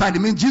glorified. It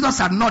means Jesus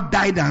had not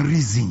died and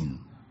risen.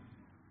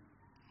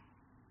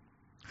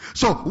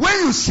 So when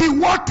you see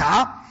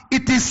water,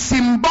 it is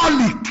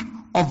symbolic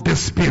of the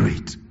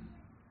Spirit.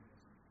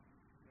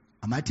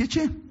 Am I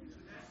teaching?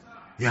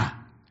 Yeah.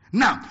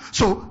 Now,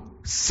 so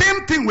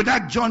same thing with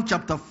that John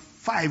chapter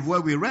 5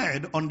 where we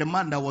read on the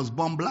man that was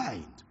born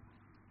blind.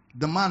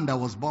 The man that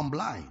was born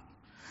blind.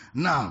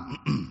 Now,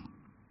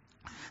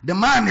 the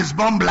man is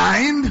born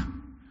blind,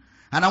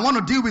 and I want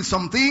to deal with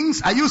some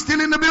things. Are you still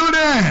in the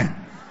building?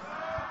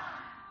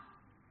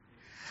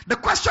 The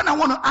question I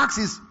want to ask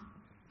is,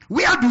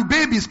 where do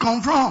babies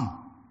come from?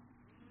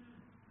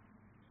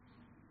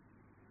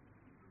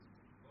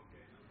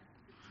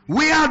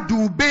 Where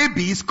do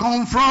babies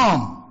come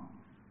from?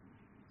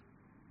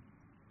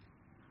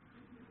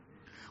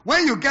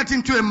 When you get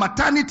into a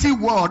maternity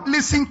ward,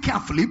 listen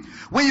carefully.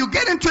 When you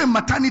get into a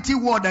maternity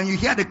ward and you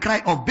hear the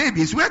cry of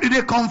babies, where do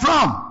they come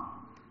from?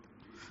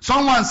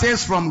 Someone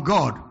says from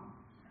God.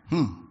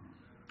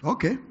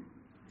 Okay.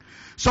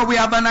 So we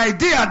have an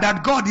idea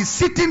that God is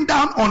sitting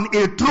down on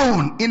a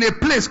throne in a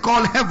place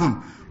called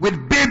heaven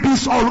with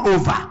babies all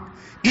over.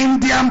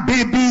 Indian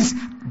babies,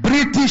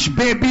 British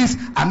babies,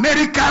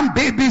 American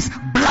babies,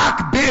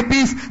 black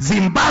babies,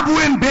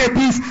 Zimbabwean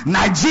babies,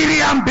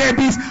 Nigerian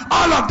babies,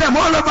 all of them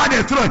all over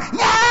the throne.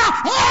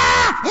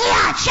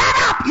 Yeah, shut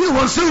up. You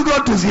will soon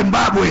go to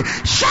Zimbabwe.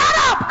 Shut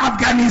up,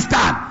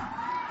 Afghanistan.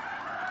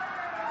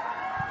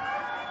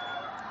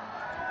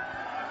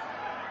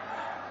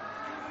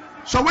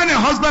 So when a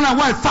husband and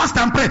wife fast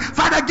and pray,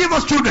 Father, give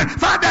us children.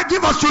 Father,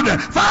 give us children.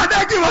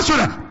 Father, give us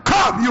children.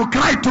 Come, you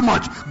cry too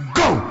much.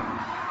 Go.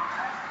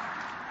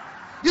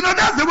 You know,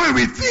 that's the way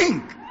we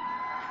think.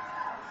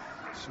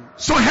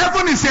 So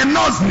heaven is a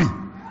nursery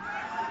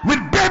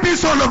with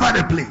babies all over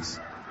the place.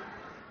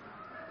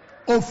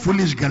 Oh,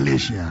 foolish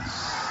Galatians.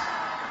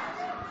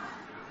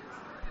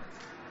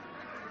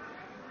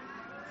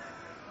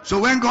 So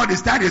when God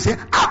is tired, he say,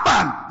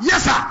 Abban,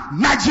 yes sir,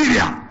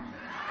 Nigeria.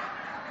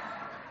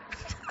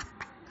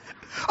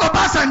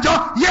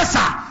 Obasanjo, yes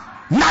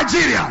sir,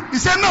 Nigeria. He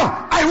said, no,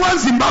 I want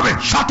Zimbabwe.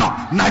 Shut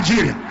up,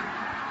 Nigeria.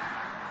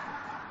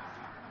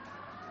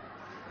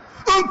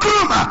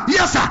 Nkrumah,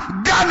 yes sir,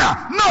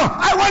 Ghana. No,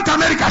 I want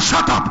America.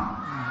 Shut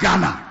up,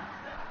 Ghana.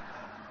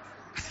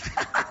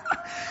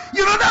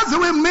 You know, that's the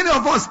way many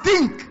of us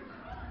think.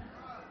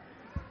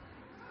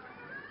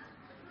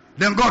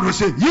 Then God will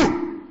say,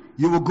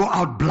 you will go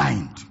out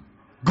blind.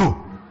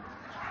 Go.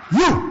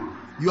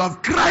 You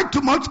have cried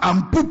too much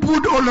and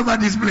poo-pooed all over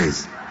this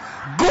place.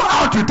 Go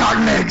out without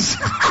legs.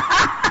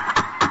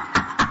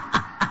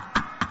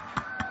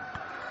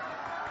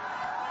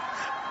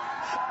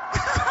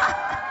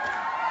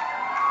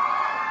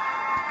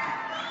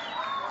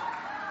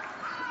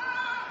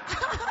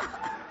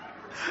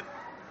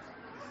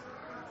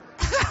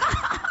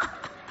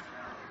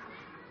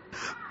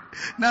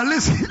 Now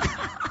listen.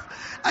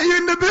 Are you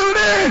in the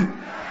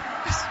building?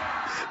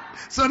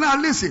 So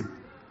now listen.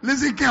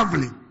 Listen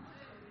carefully.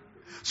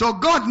 So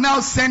God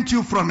now sent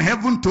you from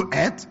heaven to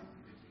earth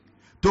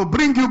to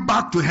bring you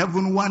back to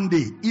heaven one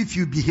day if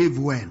you behave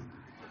well.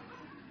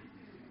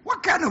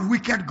 What kind of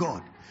wicked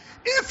God?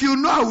 If you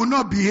know I will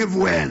not behave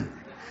well,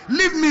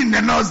 leave me in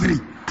the nursery.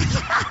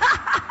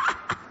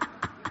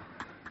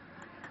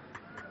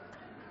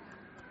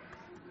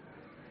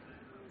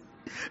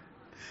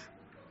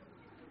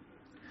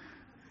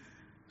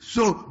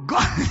 So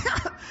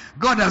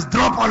God has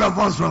dropped all of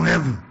us from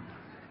heaven.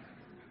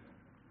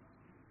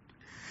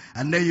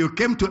 And then you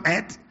came to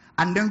earth,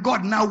 and then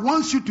God now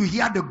wants you to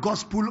hear the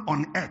gospel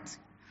on earth,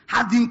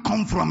 having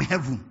come from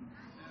heaven.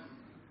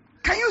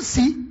 Can you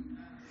see?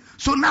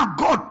 So now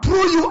God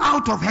threw you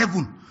out of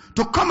heaven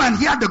to come and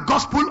hear the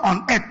gospel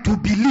on earth to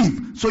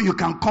believe, so you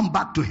can come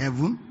back to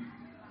heaven.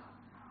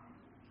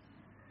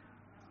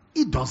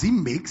 It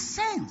doesn't make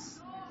sense.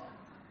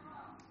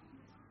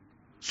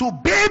 So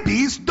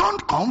babies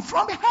don't come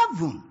from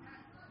heaven.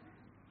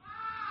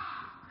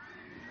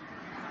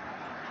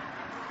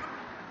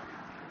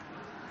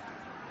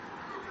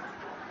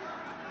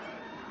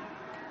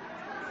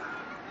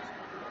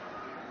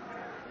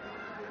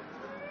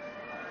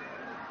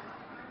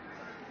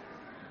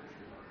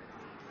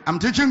 I'm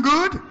teaching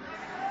good?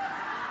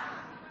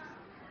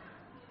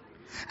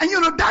 And you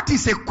know, that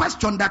is a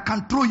question that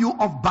can throw you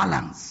off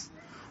balance.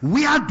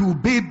 Where do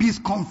babies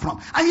come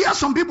from? And here are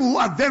some people who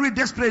are very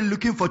desperately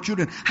looking for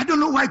children. I don't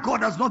know why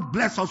God has not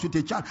blessed us with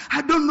a child.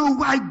 I don't know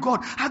why God.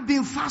 I've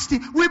been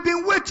fasting. We've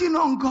been waiting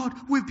on God.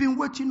 We've been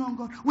waiting on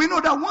God. We know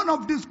that one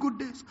of these good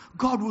days,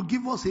 God will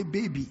give us a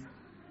baby.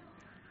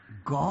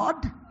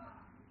 God?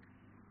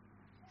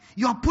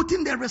 You are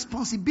putting the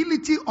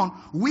responsibility on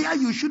where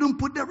you shouldn't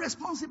put the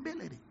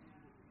responsibility.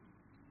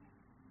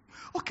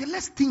 Okay,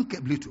 let's think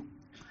a little.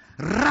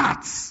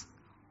 Rats,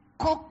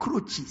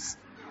 cockroaches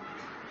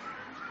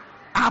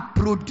are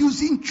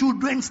producing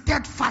children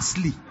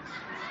steadfastly.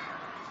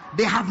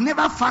 They have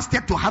never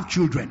fasted to have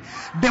children.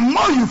 The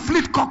more you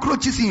flit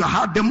cockroaches in your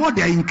house, the more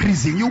they are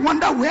increasing. You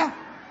wonder where?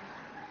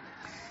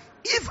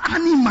 If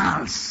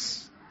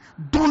animals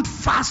don't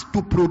fast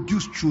to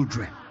produce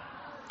children,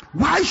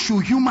 why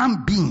should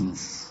human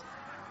beings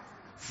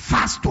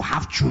fast to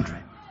have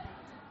children?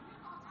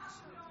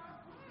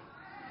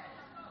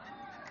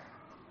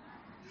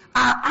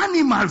 Are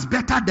animals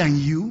better than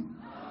you?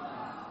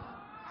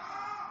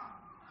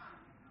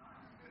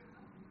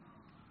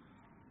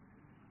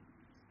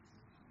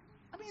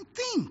 mean,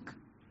 think.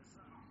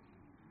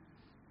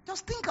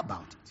 Just think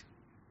about it.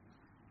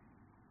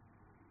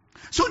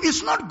 So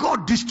it's not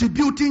God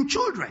distributing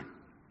children.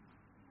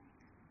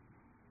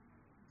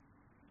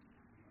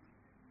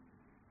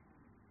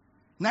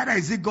 Neither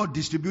is it God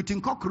distributing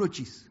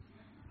cockroaches.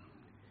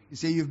 You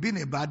say, you've been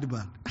a bad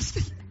man.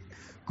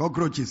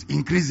 Cockroaches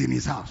increase in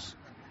his house.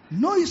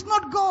 No, it's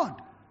not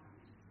God.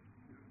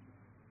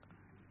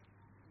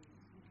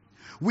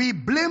 We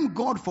blame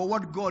God for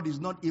what God is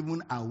not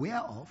even aware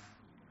of.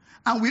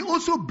 And we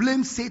also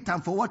blame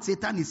Satan for what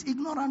Satan is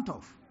ignorant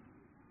of.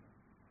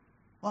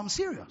 Well, I'm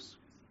serious.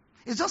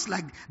 It's just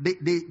like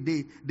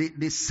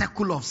the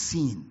circle of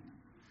sin.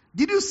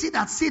 Did you see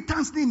that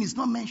Satan's name is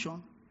not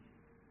mentioned?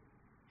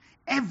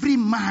 Every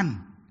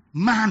man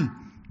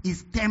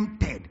is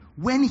tempted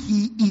when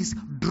he is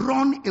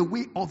drawn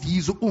away of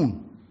his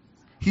own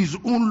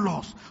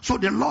loss. So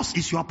the loss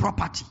is your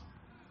property.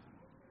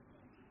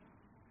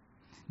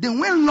 Then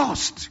when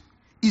lust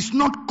is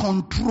not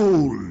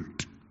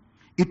controlled,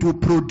 it will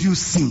produce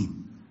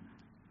sin.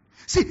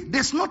 See,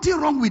 there's nothing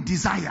wrong with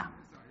desire.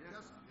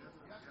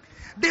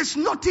 There's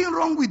nothing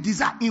wrong with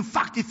desire. In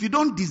fact, if you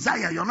don't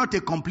desire, you're not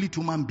a complete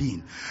human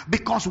being.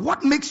 Because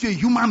what makes you a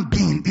human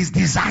being is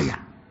desire.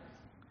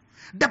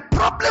 The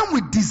problem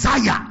with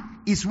desire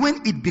is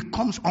when it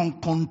becomes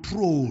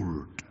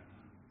uncontrolled.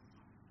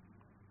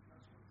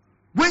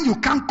 When you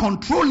can't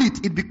control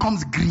it, it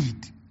becomes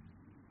greed.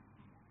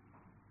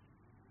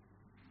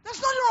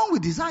 There's nothing wrong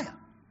with desire.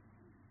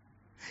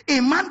 A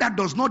man that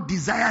does not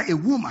desire a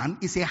woman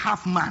is a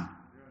half man.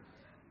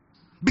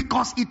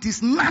 Because it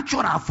is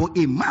natural for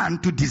a man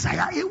to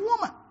desire a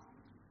woman.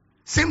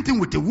 Same thing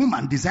with a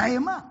woman, desire a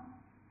man.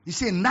 You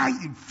say,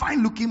 nice,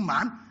 fine looking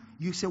man.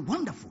 You say,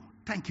 wonderful.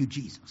 Thank you,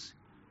 Jesus.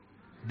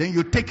 Then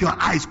you take your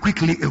eyes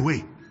quickly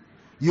away.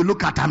 You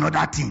look at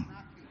another thing.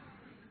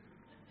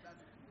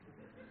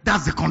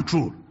 That's the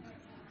control.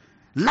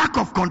 Lack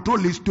of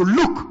control is to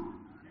look.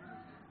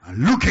 And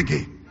look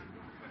again.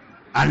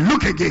 And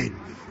look again.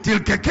 Till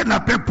Keke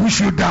Nape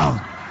push you down.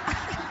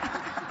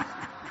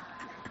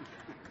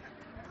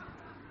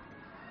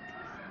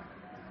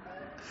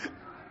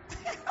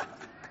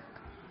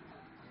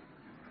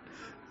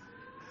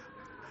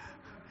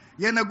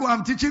 Yenago,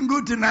 I'm teaching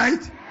good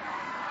tonight.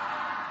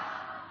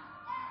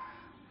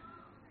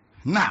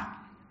 Now,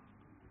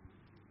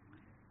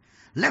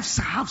 let's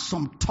have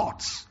some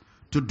thoughts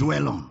to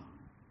dwell on.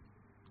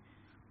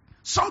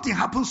 Something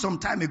happened some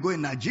time ago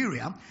in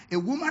Nigeria. A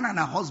woman and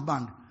her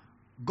husband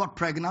got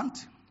pregnant.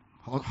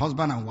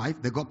 Husband and wife,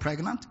 they got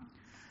pregnant.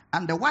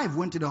 And the wife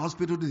went to the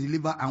hospital to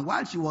deliver. And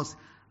while she was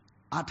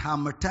at her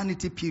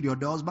maternity period,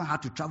 the husband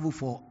had to travel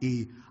for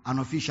an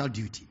official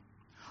duty.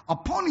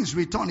 Upon his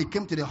return, he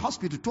came to the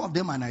hospital. Two of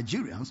them are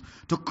Nigerians,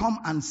 to come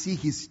and see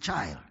his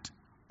child.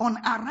 On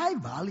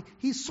arrival,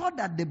 he saw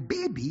that the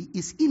baby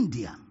is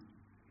Indian.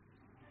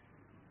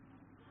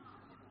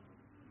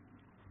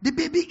 The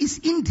baby is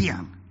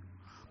Indian.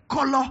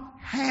 Color,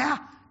 hair,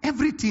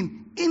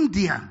 everything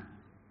Indian.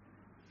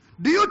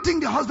 Do you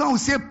think the husband will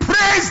say,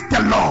 praise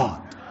the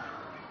Lord?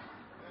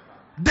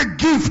 The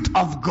gift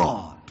of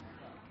God.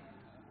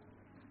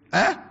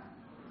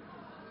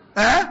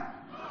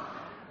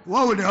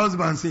 What would the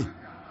husband say?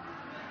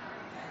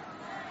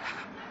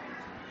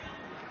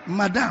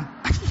 Madam,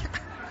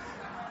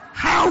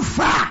 how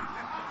far?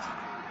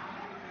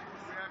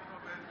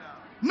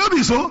 No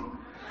be so?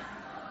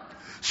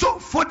 So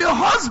for the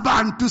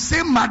husband to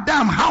say,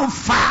 Madam, how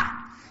far?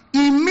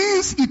 It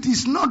means it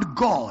is not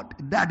God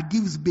that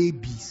gives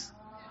babies.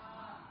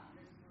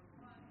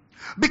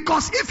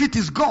 Because if it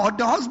is God,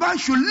 the husband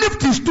should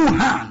lift his two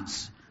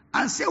hands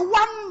and say,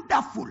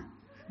 wonderful,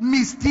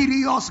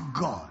 mysterious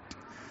God,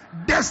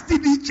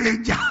 destiny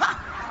changer.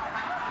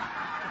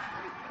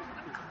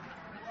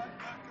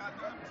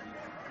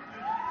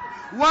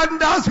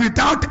 Wonders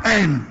without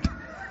end.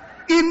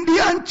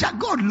 Indian child.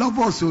 God love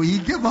us, so he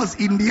gave us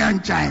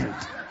Indian child.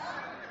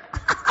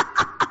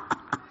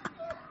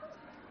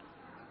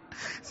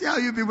 See how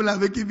you people are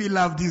making me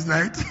laugh this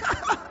night.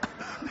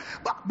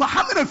 but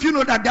how many of you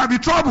know that there will be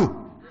trouble?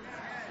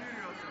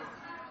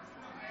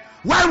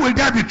 Why will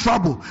there be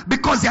trouble?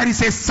 Because there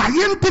is a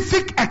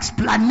scientific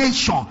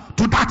explanation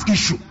to that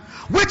issue,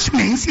 which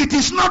means it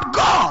is not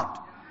God.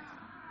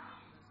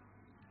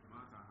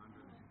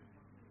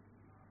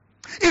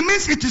 It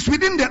means it is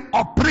within the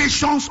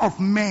operations of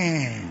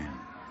man.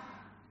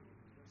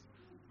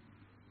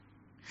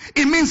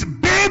 It means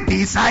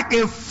babies are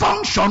a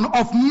function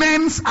of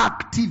men's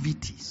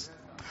activities.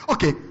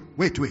 Okay,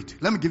 wait.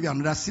 Let me give you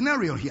another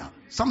scenario here.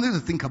 Something to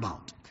think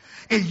about.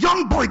 A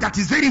young boy that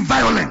is very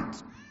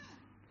violent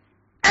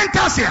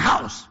enters a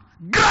house,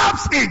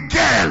 grabs a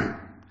girl,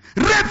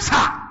 rapes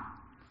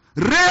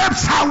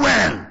her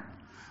well,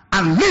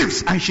 and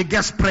leaves, and she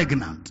gets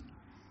pregnant.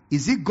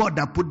 Is it God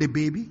that put the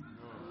baby?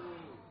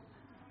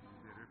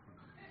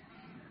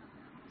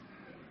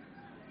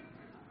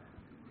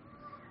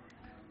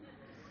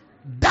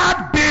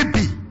 That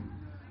baby,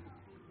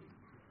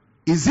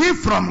 is it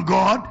from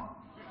God?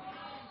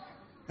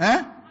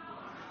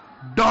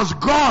 Does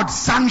God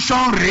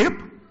sanction rape?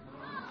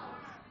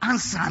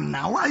 Answer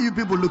now. Why are you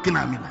people looking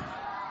at me like?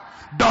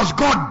 Does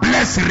God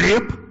bless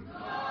rape?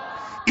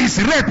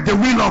 Is rape the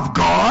will of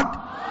God?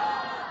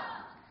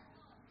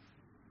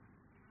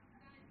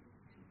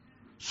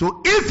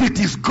 So if it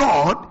is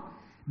God,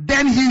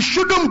 then he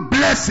shouldn't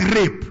bless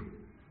rape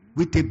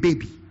with a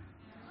baby.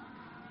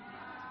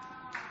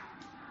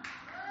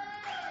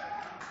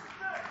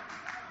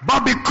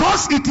 But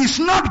because it is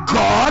not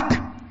God,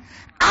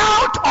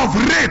 out of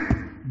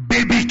rape,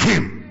 baby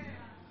came.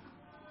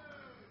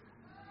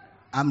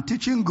 I'm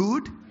teaching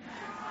good?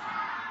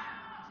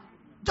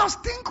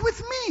 Just think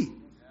with me.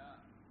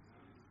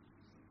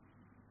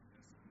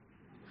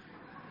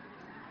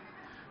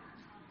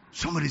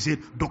 Somebody said,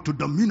 Dr.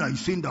 Damina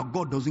is saying that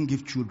God doesn't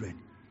give children.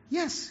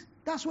 Yes,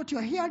 that's what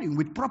you're hearing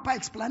with proper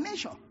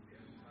explanation.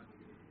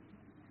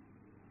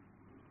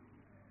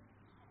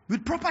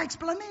 With proper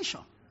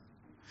explanation.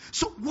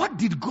 So what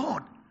did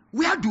God,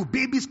 where do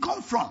babies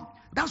come from?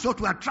 That's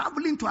what we are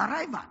traveling to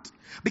arrive at.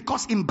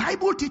 Because in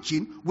Bible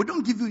teaching, we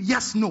don't give you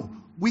yes, no.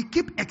 We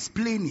keep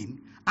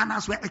explaining. And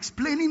as we're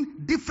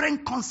explaining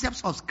different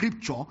concepts of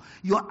scripture,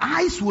 your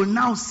eyes will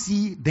now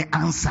see the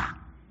answer.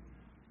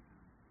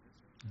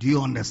 Do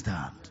you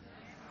understand?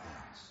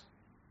 Yes.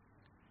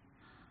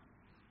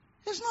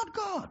 It's not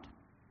God.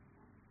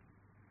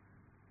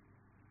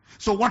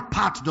 So what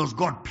part does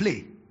God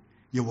play?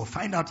 You will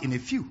find out in a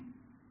few.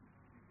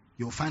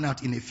 You'll find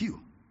out in a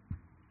few.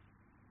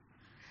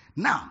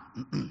 Now,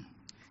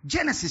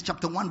 Genesis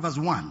chapter 1 verse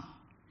 1.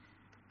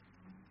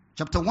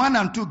 Chapter 1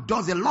 and 2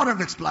 does a lot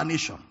of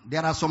explanation.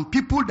 There are some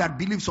people that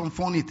believe some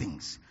funny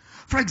things.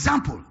 For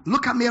example,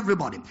 look at me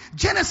everybody.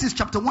 Genesis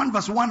chapter 1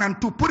 verse 1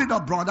 and 2. Put it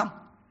up, brother.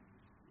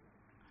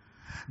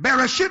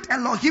 Bereshit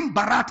Elohim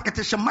barat et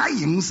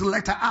Shemayim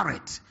letter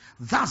aret.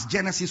 That's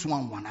Genesis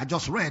 1:1. I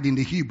just read in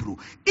the Hebrew.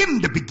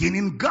 In the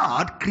beginning,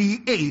 God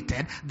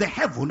created the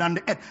heaven and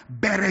the earth.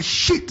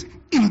 Bereshit,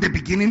 in the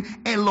beginning,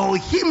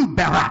 Elohim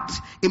barat.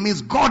 It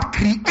means God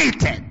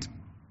created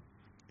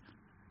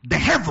the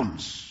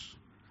heavens,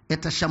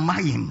 et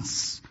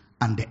Shemayim,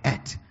 and the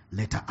earth,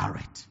 letter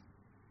aret.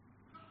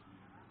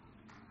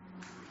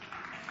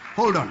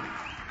 Hold on.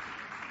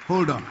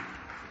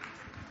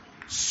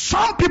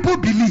 Some people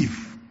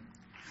believe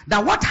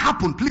that what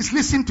happened, please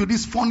listen to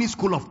this funny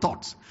school of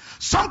thought.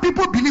 Some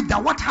people believe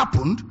that what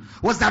happened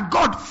was that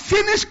God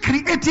finished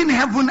creating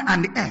heaven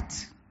and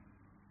earth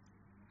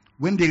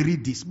when they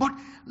read this. But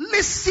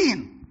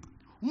listen,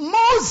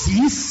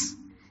 Moses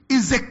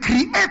is the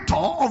creator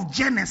of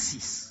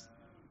Genesis.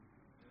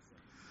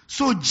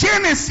 So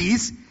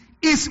Genesis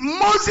is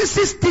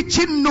Moses'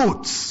 teaching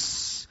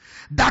notes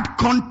that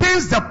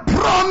contains the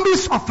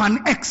promise of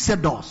an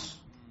Exodus.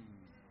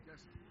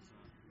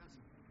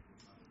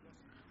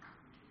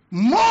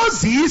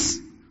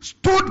 Moses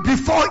stood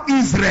before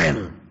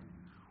Israel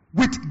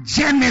with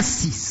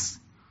Genesis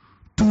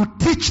to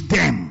teach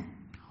them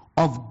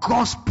of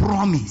God's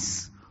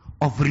promise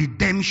of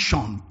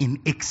redemption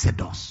in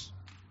Exodus.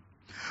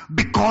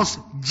 Because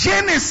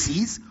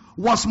Genesis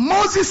was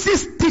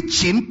Moses'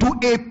 teaching to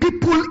a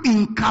people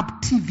in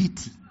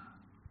captivity.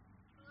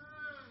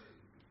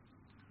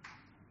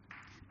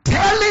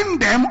 Telling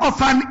them of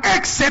an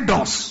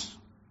Exodus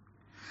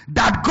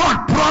that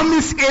God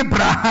promised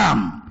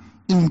Abraham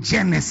in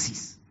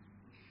Genesis.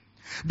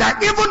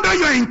 That even though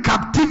you're in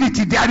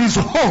captivity, there is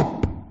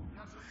hope.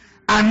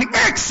 An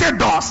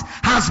Exodus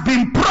has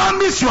been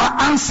promised your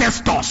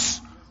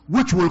ancestors,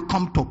 which will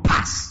come to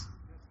pass.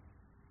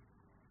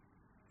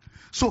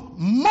 So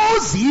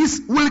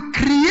Moses will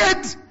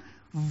create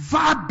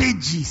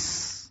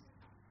verbages,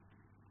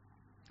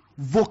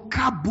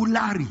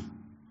 vocabulary,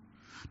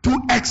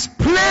 to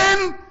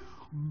explain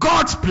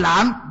God's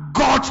plan,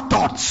 God's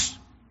thoughts.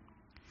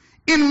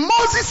 In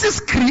Moses'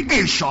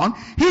 creation,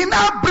 he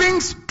now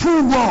brings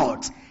two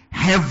words,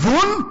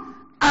 heaven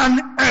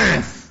and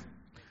earth.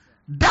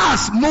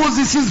 That's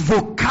Moses'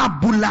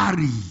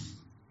 vocabulary.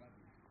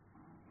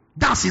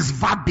 That's his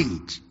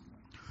verbiage,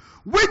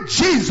 which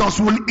Jesus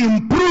will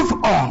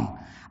improve on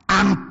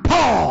and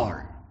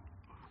Paul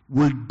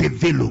will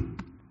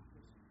develop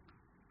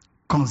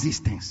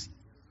consistency.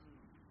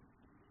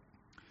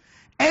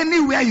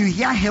 Anywhere you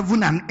hear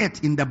heaven and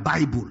earth in the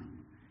Bible,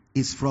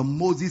 is from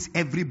Moses.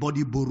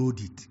 Everybody borrowed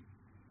it.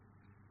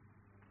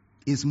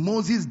 It's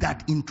Moses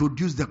that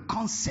introduced the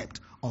concept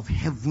of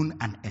heaven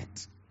and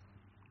earth.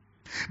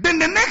 Then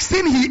the next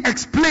thing he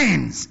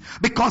explains,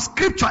 because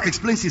scripture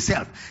explains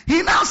itself,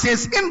 he now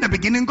says, in the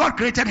beginning God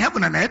created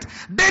heaven and earth.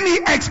 Then he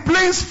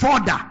explains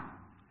further,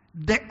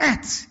 the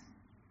earth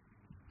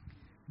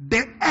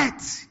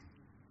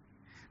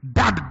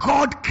that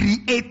God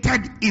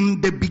created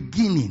in the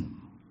beginning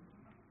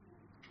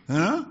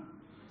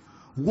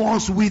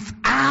was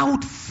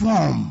without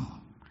form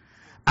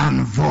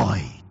and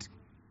void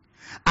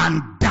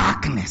and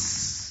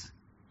darkness.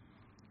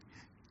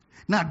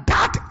 Now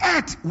that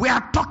earth we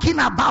are talking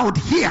about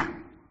here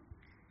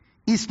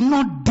is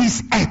not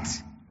this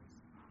earth.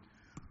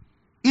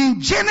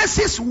 In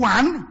Genesis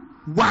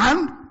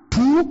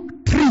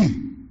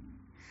 1:1-2-3,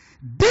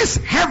 this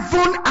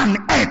heaven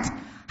and earth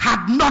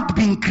had not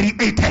been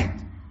created.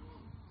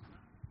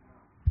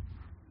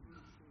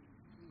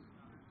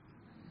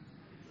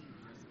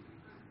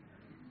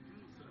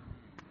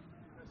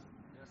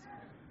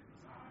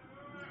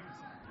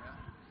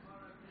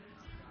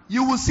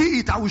 You will see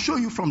it. I will show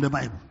you from the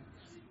Bible.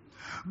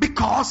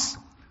 Because,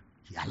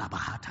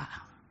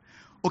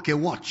 okay,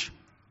 watch.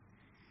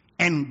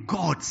 And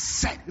God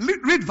said,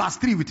 read verse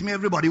 3 with me,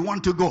 everybody.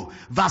 Want to go?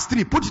 Verse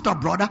 3, put it up,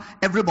 brother.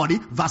 Everybody,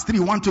 verse 3,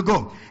 want to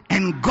go?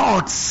 And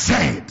God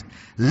said,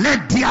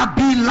 let there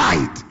be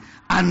light.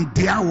 And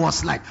there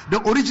was light.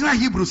 The original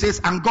Hebrew says,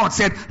 and God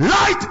said,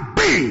 light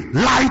be.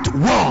 Light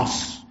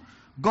was.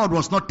 God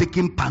was not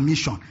taking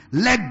permission.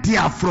 Let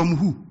there from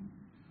who?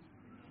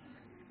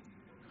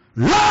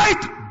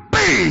 Light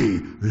be.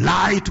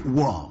 Light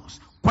was.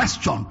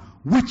 Question,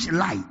 which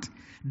light?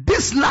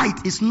 This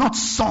light is not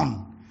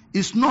sun.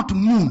 It's not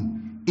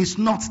moon. It's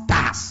not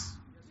stars.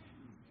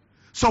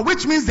 So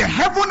which means the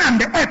heaven and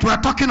the earth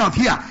we're talking of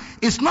here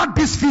is not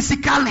this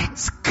physical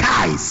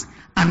skies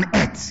and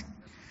earth.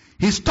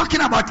 He's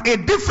talking about a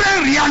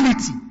different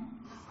reality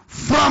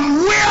from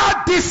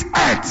where this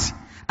earth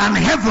and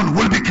heaven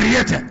will be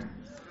created.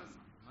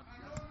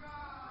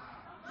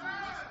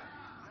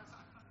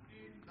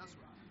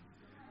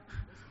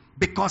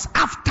 Because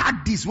after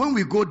this, when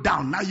we go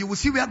down, now you will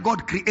see where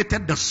God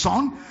created the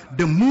sun,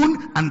 the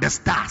moon, and the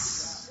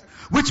stars.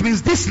 Which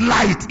means this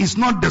light is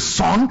not the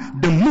sun,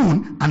 the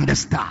moon, and the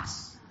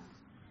stars.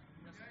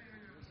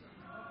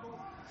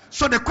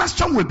 So the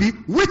question will be,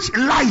 which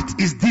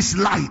light is this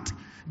light?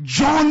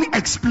 John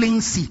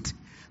explains it.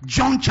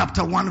 John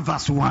chapter 1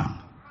 verse 1.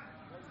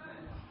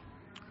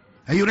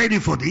 Are you ready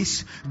for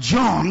this?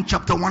 John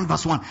chapter 1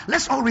 verse 1.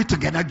 Let's all read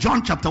together.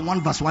 John chapter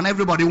 1 verse 1.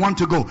 Everybody want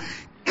to go.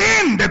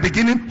 In the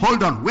beginning,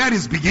 hold on. Where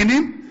is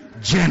beginning?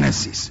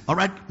 Genesis. All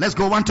right, let's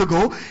go. Want to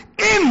go.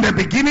 In the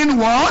beginning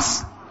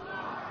was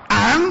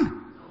and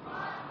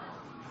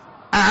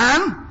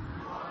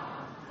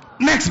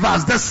next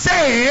verse. The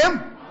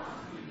same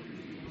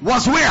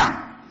was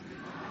where?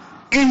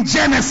 In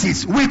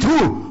Genesis. With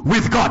who?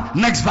 With God.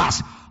 Next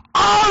verse.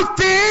 All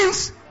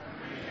things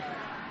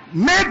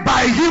made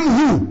by him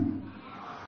who?